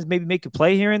defense maybe make you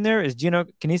play here and there?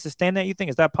 Can he sustain that, you think?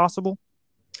 Is that possible?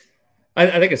 I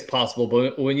think it's possible,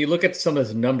 but when you look at some of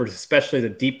his numbers, especially the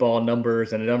deep ball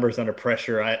numbers and the numbers under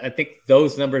pressure, I think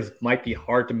those numbers might be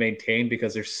hard to maintain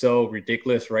because they're so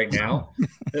ridiculous right now.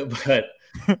 But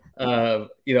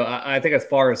I think as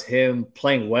far as him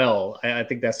playing well, I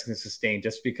think that's going to sustain,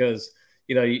 just because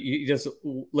you just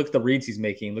look at the reads he's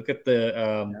making, look at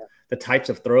the types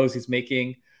of throws he's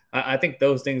making. I think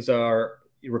those things are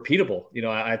repeatable.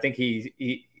 I think he's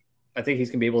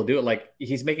gonna be able to do it. Like,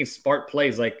 he's making smart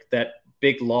plays, like that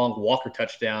big long Walker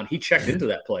touchdown. He checked into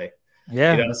that play.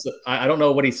 Yeah. So I don't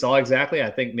know what he saw exactly.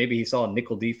 I think maybe he saw a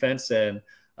nickel defense and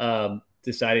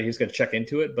decided he was going to check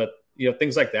into it. But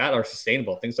things like that are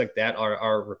sustainable. Things like that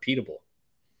are repeatable.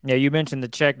 Yeah, you mentioned the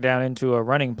check down into a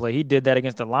running play. He did that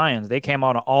against the Lions. They came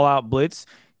out an all-out blitz.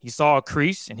 He saw a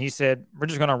crease, and he said, we're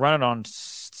just going to run it on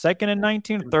 2nd and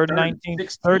 19, 3rd and 19,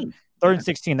 3rd and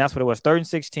 16. That's what it was. 3rd and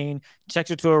 16,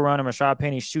 checks it to a run, and Rashad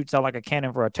Penny shoots out like a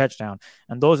cannon for a touchdown.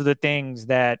 And those are the things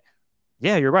that,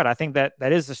 yeah, you're right. I think that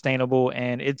is sustainable,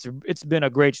 and it's been a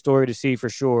great story to see for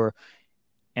sure.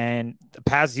 And the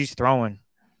passes he's throwing,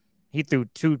 he threw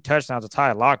 2 touchdowns to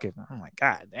Ty Lockett. I'm like,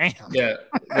 God damn. Yeah,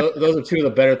 those are 2 of the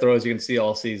better throws you can see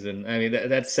all season. I mean,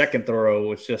 that second throw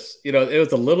was just, it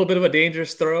was a little bit of a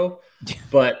dangerous throw,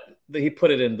 but he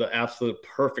put it in the absolute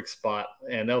perfect spot,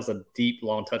 and that was a deep,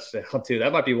 long touchdown too.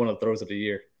 That might be one of the throws of the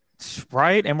year.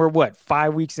 Right, and we're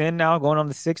 5 weeks in now, going on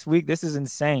the 6th week. This is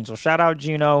insane. So shout out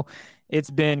Geno. It's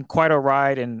been quite a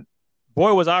ride, and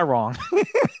boy, was I wrong.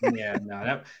 Yeah,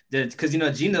 no, because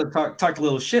Geno talked a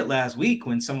little shit last week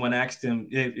when someone asked him,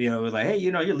 like, hey,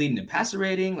 you're leading in passer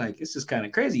rating, like this is kind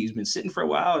of crazy. He's been sitting for a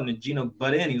while, and then Geno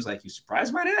butt in. He was like, "You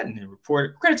surprised by that?" And the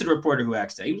reporter, credit to the reporter who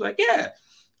asked that, he was like, "Yeah,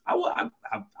 I am.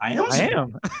 I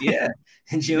am. Yeah."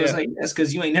 And Geno was like, "Yes,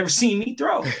 because you ain't never seen me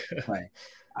throw." Like,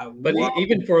 but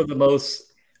even for the most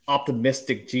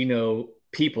optimistic Geno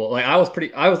people, like I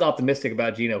was optimistic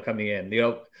about Geno coming in,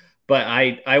 but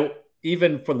I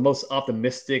even for the most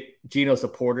optimistic Geno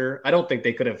supporter, I don't think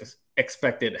they could have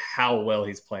expected how well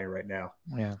he's playing right now.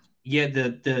 Yeah.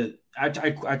 I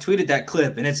tweeted that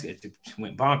clip and it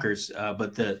went bonkers.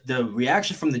 But the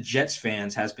reaction from the Jets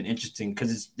fans has been interesting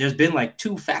because there's been like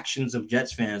two factions of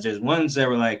Jets fans. There's ones that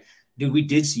were like, dude, we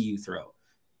did see you throw.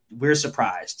 We're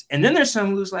surprised. And then there's some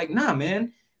who's like, nah,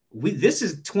 man, this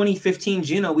is 2015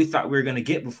 Geno we thought we were going to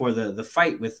get before the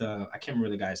fight with, I can't remember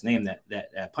the guy's name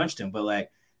that punched him, but like,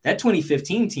 that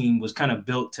 2015 team was kind of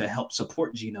built to help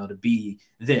support Geno to be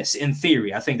this, in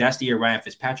theory. I think that's the year Ryan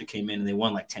Fitzpatrick came in and they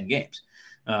won like 10 games.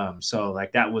 So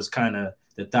like that was kind of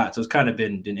the thought. So it's kind of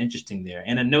been interesting there.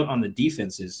 And a note on the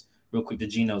defenses, real quick, to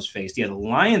Geno's face. Yeah, the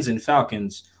Lions and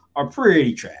Falcons are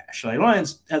pretty trash. Like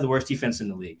Lions have the worst defense in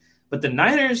the league. But the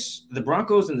Niners, the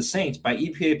Broncos, and the Saints, by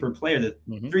EPA per player, the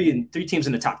three teams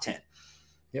in the top 10.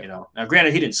 Yep. Now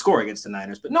granted, he didn't score against the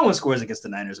Niners, but no one scores against the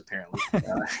Niners apparently. Like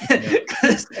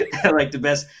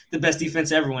the best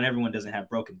defense ever when everyone doesn't have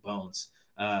broken bones.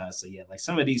 So yeah, like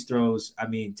some of these throws. I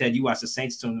mean, Ted, you watched the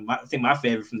Saints. I think my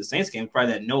favorite from the Saints game was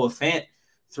probably that Noah Fant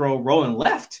throw rolling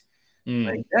left.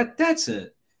 Like that's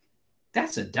a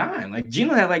dime. Like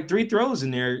Geno had like 3 throws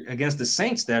in there against the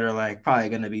Saints that are like probably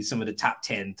going to be some of the top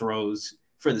 10 throws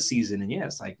for the season. And yeah,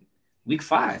 it's like week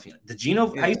 5, the Geno,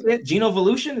 how you say it?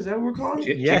 Geno-volution? Is that what we're calling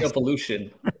it?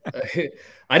 Geno-volution.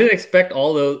 I didn't expect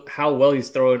how well he's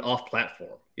throwing off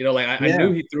platform. I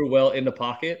knew he threw well in the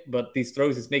pocket, but these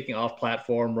throws he's making off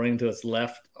platform, running to his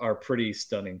left, are pretty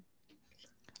stunning.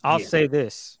 I'll say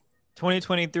this: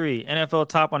 2023 NFL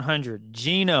Top 100,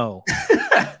 Geno,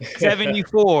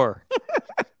 74.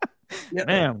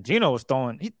 Man, Geno was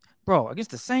throwing. Bro, against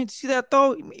the Saints, see that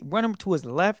throw? Run him to his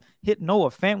left, hit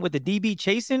Noah Fant with the DB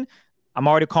chasing. I'm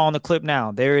already calling the clip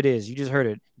now. There it is. You just heard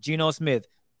it. Geno Smith,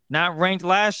 not ranked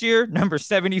last year, number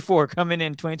 74 coming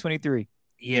in 2023.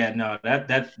 Yeah, no,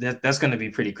 that's going to be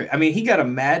pretty crazy. I mean, he got a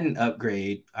Madden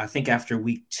upgrade, I think, after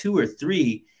week 2 or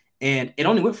 3, and it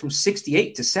only went from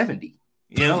 68 to 70.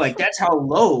 Like that's how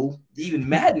low even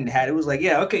Madden had. It was like,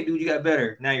 yeah, okay, dude, you got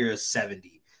better. Now you're a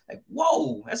 70. Like,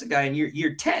 whoa, that's a guy in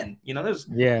year 10. I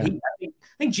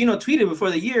think Geno tweeted before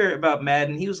the year about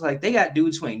Madden. He was like, they got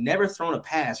dudes who ain't never thrown a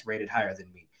pass rated higher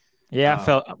than me.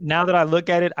 Yeah, now that I look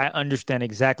at it, I understand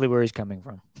exactly where he's coming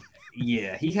from.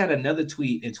 Yeah, he had another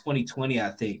tweet in 2020, I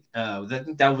think. I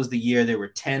think that was the year there were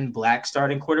 10 black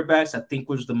starting quarterbacks. I think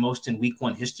was the most in week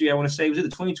 1 history, I want to say. It was either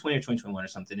 2020 or 2021 or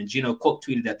something. And Geno quote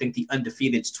tweeted, I think, the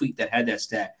undefeated tweet that had that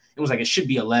stat. It was like, it should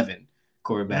be 11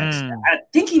 quarterbacks. I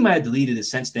think he might have deleted it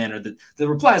since then, or the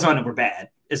replies on it were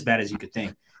as bad as you could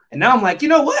think. And now I'm like, you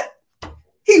know what?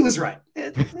 He was right.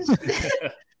 It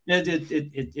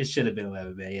should have been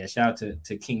 11, man. Yeah, shout out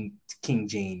to King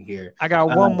Gene here. I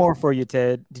got one more for you,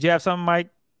 Ted. Did you have something, Mike?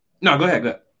 No, go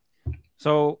ahead.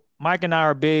 So Mike and I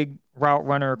are big route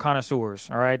runner connoisseurs,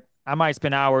 all right? I might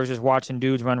spend hours just watching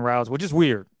dudes run routes, which is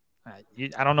weird.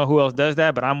 I don't know who else does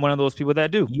that, but I'm one of those people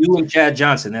that do. You and Chad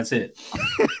Johnson, that's it.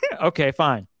 Okay,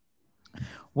 fine.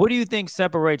 What do you think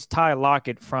separates Ty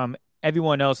Lockett from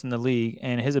everyone else in the league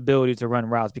and his ability to run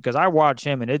routes? Because I watch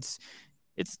him, and it's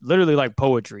literally like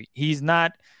poetry. He's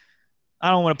not – I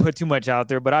don't want to put too much out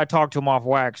there, but I talked to him off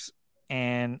wax,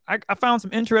 and I found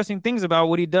some interesting things about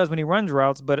what he does when he runs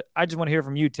routes, but I just want to hear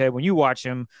from you, Ted. When you watch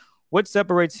him, what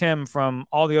separates him from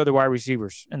all the other wide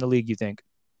receivers in the league, you think?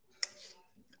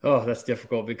 Oh, that's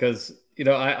difficult because,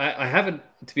 I haven't,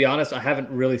 to be honest, I haven't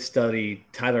really studied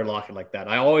Tyler Lockett like that.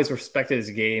 I always respected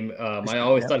his game. I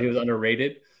always thought he was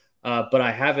underrated, but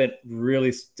I haven't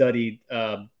really studied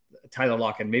Tyler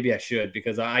Lockett. Maybe I should,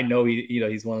 because I know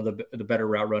he's one of the better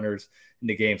route runners in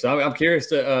the game. So I'm curious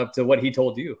to what he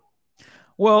told you.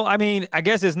 Well, I mean, I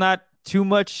guess it's not too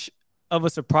much of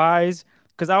a surprise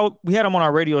because we had him on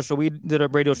our radio show. We did a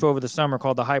radio show over the summer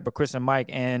called The Hype with Chris and Mike,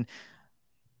 and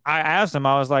I asked him,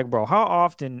 I was like, bro, how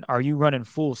often are you running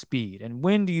full speed? And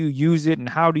when do you use it? And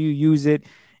how do you use it?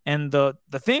 And the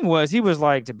thing was, he was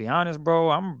like, to be honest,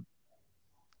 bro, I'm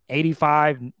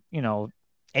 85,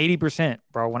 80%,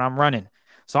 bro, when I'm running.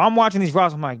 So I'm watching these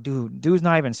routes. I'm like, dude's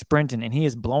not even sprinting, and he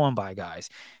is blowing by guys.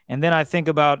 And then I think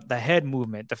about the head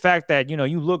movement, the fact that,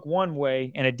 you look one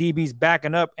way and a DB's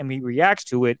backing up and he reacts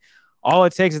to it. All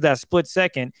it takes is that split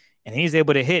second, and he's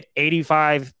able to hit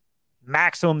 85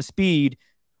 maximum speed,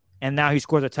 and now he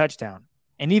scores a touchdown.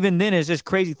 And even then, it's just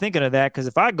crazy thinking of that, because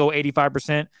if I go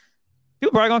 85%,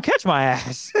 people probably going to catch my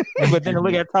ass. But then to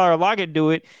look at Tyler Lockett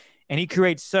do it, and he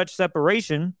creates such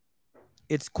separation,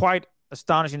 it's quite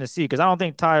astonishing to see, because I don't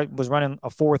think Ty was running a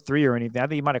 4.3 or anything. I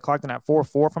think he might have clocked in at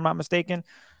 4.4 if I'm not mistaken.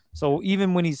 So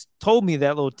even when he's told me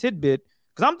that little tidbit,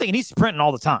 because I'm thinking he's sprinting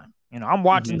all the time. I'm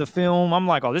watching the film. I'm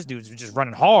like, oh, this dude's just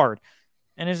running hard.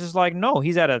 And it's just like, no,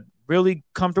 he's at a really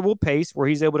comfortable pace where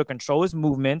he's able to control his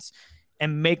movements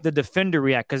and make the defender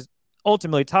react, because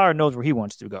ultimately Tyler knows where he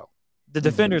wants to go. The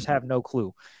defenders have no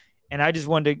clue. And I just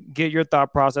wanted to get your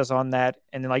thought process on that.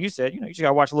 And then, like you said, you just got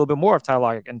to watch a little bit more of Tyler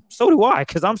Lockett. And so do I,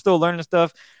 because I'm still learning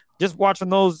stuff. Just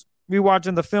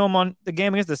rewatching the film on the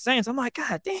game against the Saints, I'm like,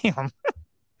 God damn.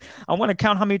 I want to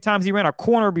count how many times he ran a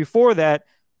corner before that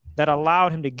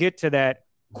allowed him to get to that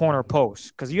corner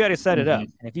post, because you had to set it up.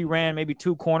 And if he ran maybe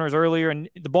 2 corners earlier and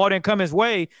the ball didn't come his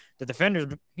way, the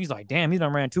defenders, he's like, damn, he's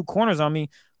done ran 2 corners on me.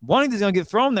 One of these is going to get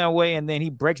thrown that way, and then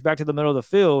he breaks back to the middle of the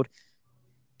field,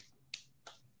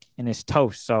 and it's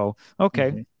toast. So,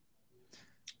 okay.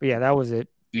 But yeah, that was it.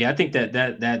 Yeah, I think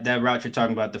that route you're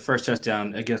talking about, the first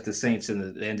touchdown against the Saints,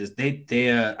 and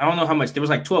they I don't know how much, there was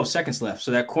like 12 seconds left,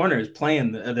 so that corner is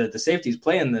playing the safety is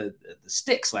playing the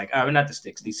sticks, like not the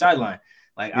sticks, the sideline.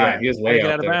 Like, all right, he was way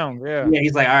out of bounds. Yeah,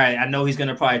 he's like, all right, I know he's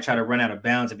gonna probably try to run out of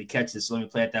bounds if he catches it, so let me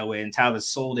play it that way. And Tyler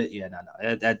sold it. Yeah,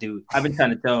 no, that dude. I've been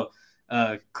trying to tell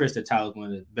Chris that Tyler's one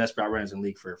of the best route runners in the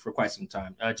league for quite some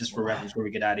time. Just for reference, before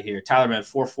we get out of here, Tyler ran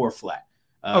 4.4 flat.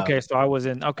 Okay, so I was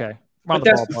in. Okay. But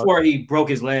that's before he broke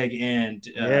his leg and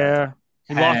he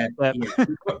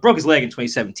broke his leg in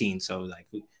 2017. So like,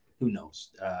 who knows?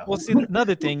 Well, see,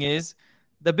 another thing is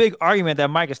the big argument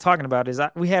that Mike is talking about is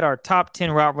we had our top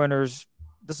 10 route runners.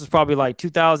 This was probably like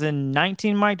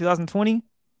 2019, Mike, 2020,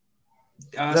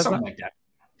 something like that.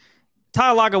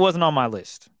 Tyler Lockett wasn't on my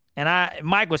list, and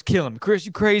Mike was killing me. Chris,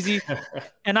 you crazy?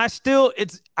 And I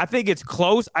think it's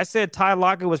close. I said Tyler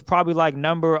Lockett was probably like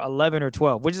number 11 or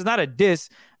 12, which is not a diss.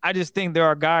 I just think there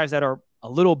are guys that are a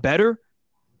little better.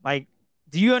 Like,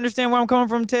 do you understand where I'm coming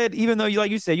from, Ted? Even though, like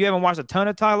you said, you haven't watched a ton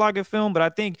of Tyler Lockett film, but I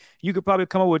think you could probably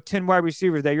come up with 10 wide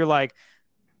receivers that you're like,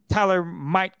 Tyler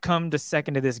might come to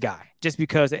second to this guy just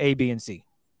because of A, B, and C.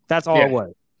 That's all it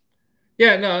was.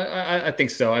 Yeah, no, I think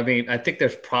so. I mean, I think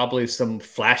there's probably some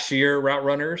flashier route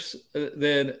runners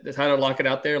than Tyler Lockett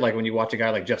out there. Like when you watch a guy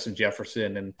like Justin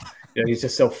Jefferson, and he's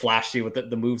just so flashy with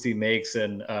the moves he makes,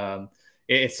 and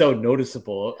it's so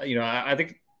noticeable. I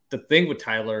think the thing with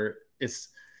Tyler is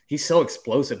he's so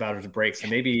explosive out of his breaks,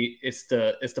 and maybe it's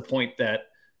the point that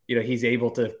he's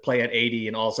able to play at 80,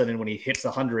 and all of a sudden when he hits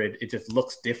 100, it just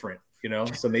looks different.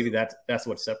 So maybe that's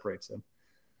what separates him.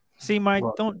 See, Mike,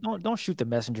 don't shoot the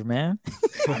messenger, man.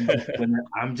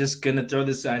 I'm just gonna throw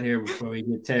this out here before we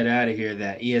get Ted out of here,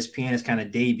 that ESPN has kind of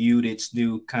debuted its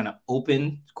new kind of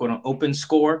open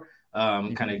score.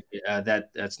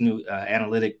 That's new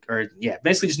analytic, or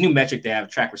basically just new metric they have,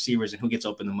 track receivers and who gets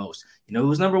open the most.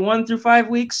 Who's number 1 through 5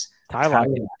 weeks? Tyler.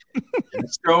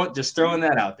 Just throwing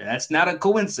that out there. That's not a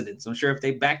coincidence. I'm sure if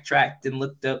they backtracked and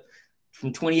looked up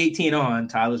from 2018 on,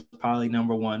 Tyler's probably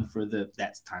number 1 for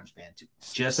that time span too.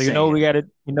 Just so saying. What we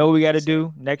got to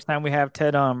do next time we have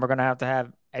Ted on. We're gonna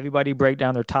have everybody break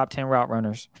down their top 10 route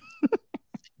runners.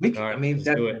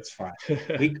 That's fine.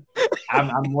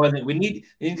 I'm more than we need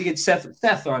to get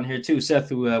Seth on here too. Seth,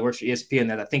 who works for ESPN,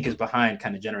 that I think is behind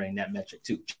kind of generating that metric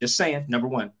too. Just saying, number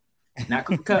 1, not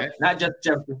Cooper Kupp, not just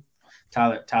Jefferson.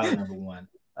 Tyler, number 1.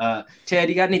 Ted,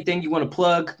 you got anything you want to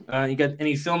plug? You got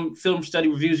any film study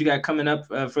reviews you got coming up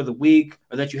for the week,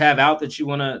 or that you have out that you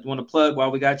want to plug while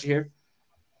we got you here?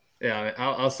 Yeah,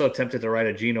 I was so tempted to write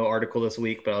a Geno article this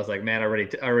week, but I was like, man, I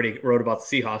already wrote about the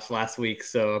Seahawks last week,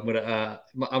 so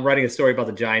I'm writing a story about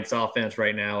the Giants offense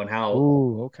right now, and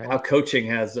how coaching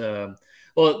has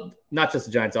not just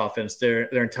the Giants offense, their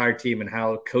entire team, and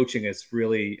how coaching has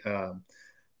really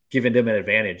given them an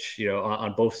advantage,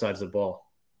 on both sides of the ball.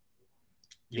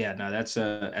 Yeah, no, that's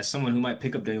as someone who might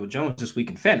pick up Daniel Jones this week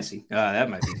in fantasy, that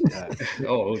might be.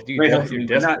 You're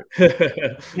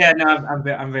desperate. Yeah, no,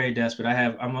 I'm very desperate.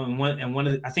 I'm on one,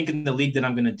 and I think in the league that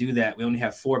I'm going to do that, we only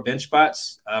have 4 bench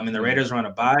spots, and the Raiders are on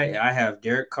a bye. I have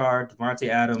Derek Carr, Devontae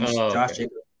Adams, Josh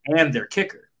Jacobs, and their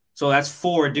kicker. So that's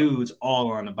 4 dudes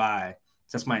all on a bye.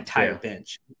 So that's my entire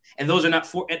bench, and those are not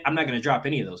 4. I'm not going to drop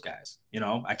any of those guys.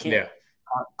 I can't. Yeah.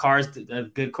 Carr's a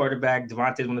good quarterback.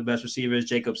 Devontae's one of the best receivers.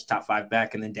 Jacobs top 5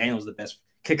 back, and then Daniel's the best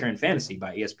kicker in fantasy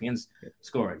by ESPN's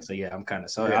scoring. So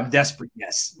I'm desperate.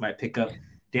 Yes, might pick up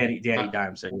Danny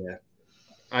Dimes. So yeah.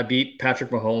 I beat Patrick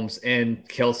Mahomes and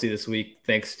Kelsey this week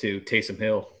thanks to Taysom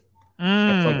Hill.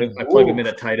 I plugged him in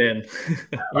at tight end.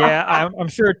 Yeah, I'm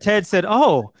sure Ted said,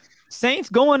 "Oh, Saints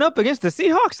going up against the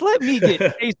Seahawks. Let me get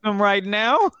Taysom right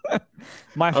now."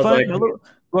 My fun.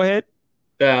 Go ahead.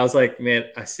 Yeah, I was like, man,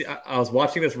 I was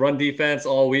watching this run defense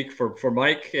all week for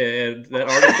Mike and that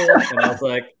article, and I was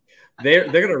like, they're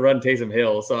gonna run Taysom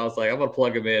Hill. So I was like, I'm gonna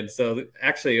plug him in. So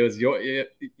actually, it was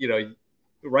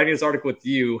writing this article with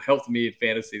you helped me in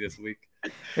fantasy this week.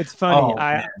 It's funny.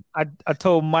 I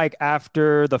told Mike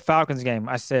after the Falcons game,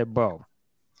 I said, bro,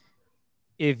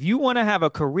 if you want to have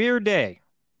a career day,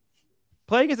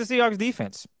 play against the Seahawks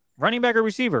defense, running back or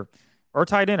receiver, or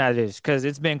tight end, that is, because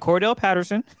it's been Cordell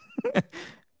Patterson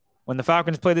when the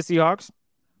Falcons play the Seahawks,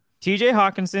 TJ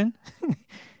Hawkinson,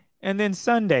 and then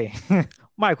Sunday.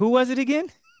 Mike, who was it again?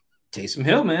 Taysom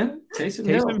Hill, man. Taysom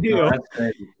Hill. Oh, that's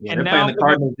crazy. Yeah, and they're playing the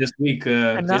Cardinals this week.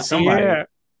 It's somebody. Yeah.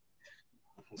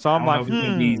 So I'm like,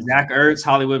 Zach Ertz,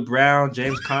 Hollywood Brown,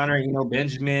 James Conner,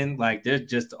 Benjamin. Like, there's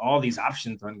just all these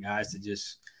options on guys to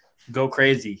just go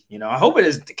crazy. I hope it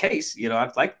isn't the case.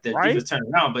 I'd like the defense turn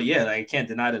around, but yeah, I can't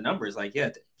deny the numbers. Like, yeah,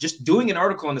 just doing an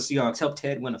article on the Seahawks helped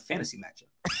Ted win a fantasy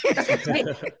matchup.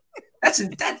 That's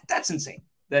insane. That's insane.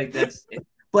 Like, that's it.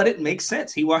 But it makes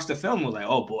sense. He watched the film and was like,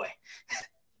 oh boy.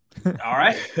 All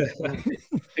right,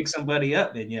 pick somebody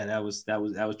up, and yeah, that was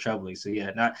troubling. So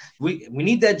yeah, we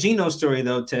need that Geno story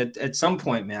though. At some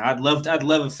point, man, I'd love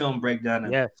a film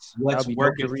breakdown of what's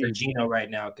working for Geno right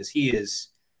now, because he is.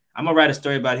 I'm gonna write a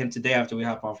story about him today after we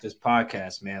hop off this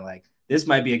podcast, man. Like, this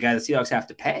might be a guy the Seahawks have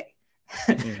to pay,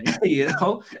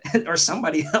 or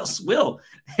somebody else will.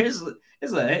 There's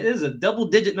a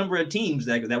double-digit number of teams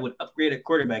that would upgrade at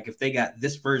quarterback if they got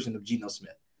this version of Geno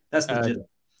Smith. That's legit.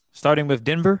 Starting with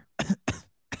Denver.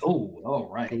 Oh, all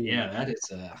right. Yeah, that is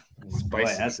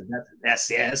spicy.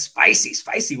 That's a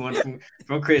spicy one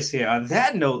from Chris here. On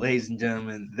that note, ladies and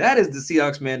gentlemen, that is the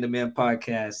Seahawks Man to Man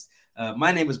podcast.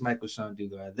 My name is Michael Sean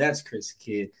Dugar. That's Chris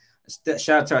Kidd. Shout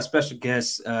out to our special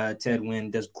guest, Ted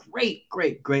Wynn. Does great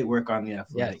work on the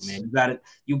Athletic, man.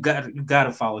 You got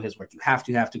to follow his work. You have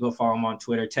to go follow him on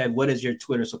Twitter. Ted, what is your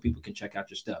Twitter so people can check out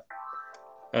your stuff?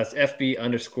 That's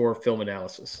FB_film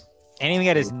analysis. Ain't even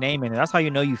got his name in it. That's how you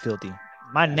know you filthy.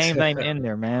 My name's not even in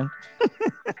there, man.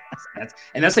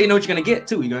 That's how you know what you're gonna get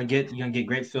too. You're gonna get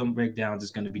great film breakdowns.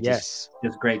 It's gonna be just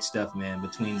great stuff, man.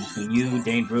 Between you,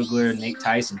 Dane Brugler, Nate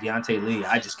Tice, and Deontay Lee,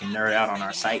 I just can nerd out on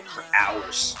our site for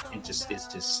hours. It's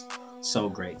just so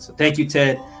great. So thank you,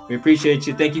 Ted. We appreciate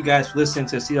you. Thank you guys for listening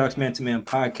to the Seahawks Man to Man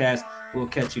podcast. We'll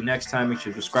catch you next time. Make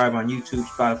sure to subscribe on YouTube,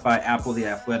 Spotify, Apple, The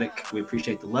Athletic. We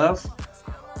appreciate the love.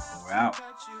 We're out.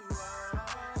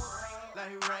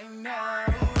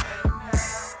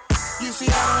 You see,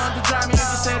 I don't want to drive me. You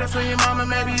can say that for your mama.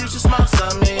 Maybe you should smoke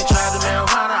something. You tried the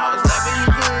marijuana. I was loving you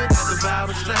good. The vibe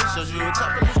was straight. Showed you a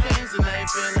couple of things and they ain't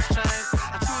feeling strange.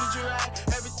 I treated you right.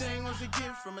 Everything was a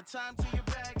gift from a time to your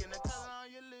bag and the color on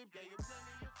your lip. Gave you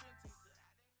plenty of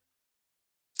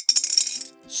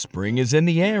Spring is in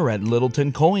the air at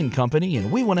Littleton Coin Company,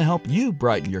 and we want to help you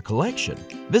brighten your collection.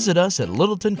 Visit us at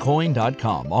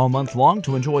littletoncoin.com all month long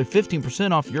to enjoy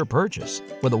 15% off your purchase.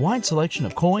 With a wide selection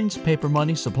of coins, paper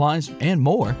money, supplies, and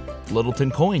more, Littleton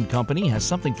Coin Company has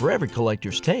something for every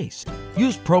collector's taste.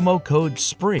 Use promo code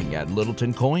SPRING at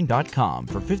littletoncoin.com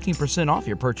for 15% off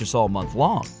your purchase all month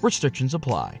long. Restrictions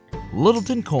apply.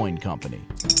 Littleton Coin Company.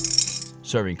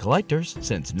 Serving collectors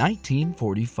since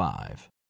 1945.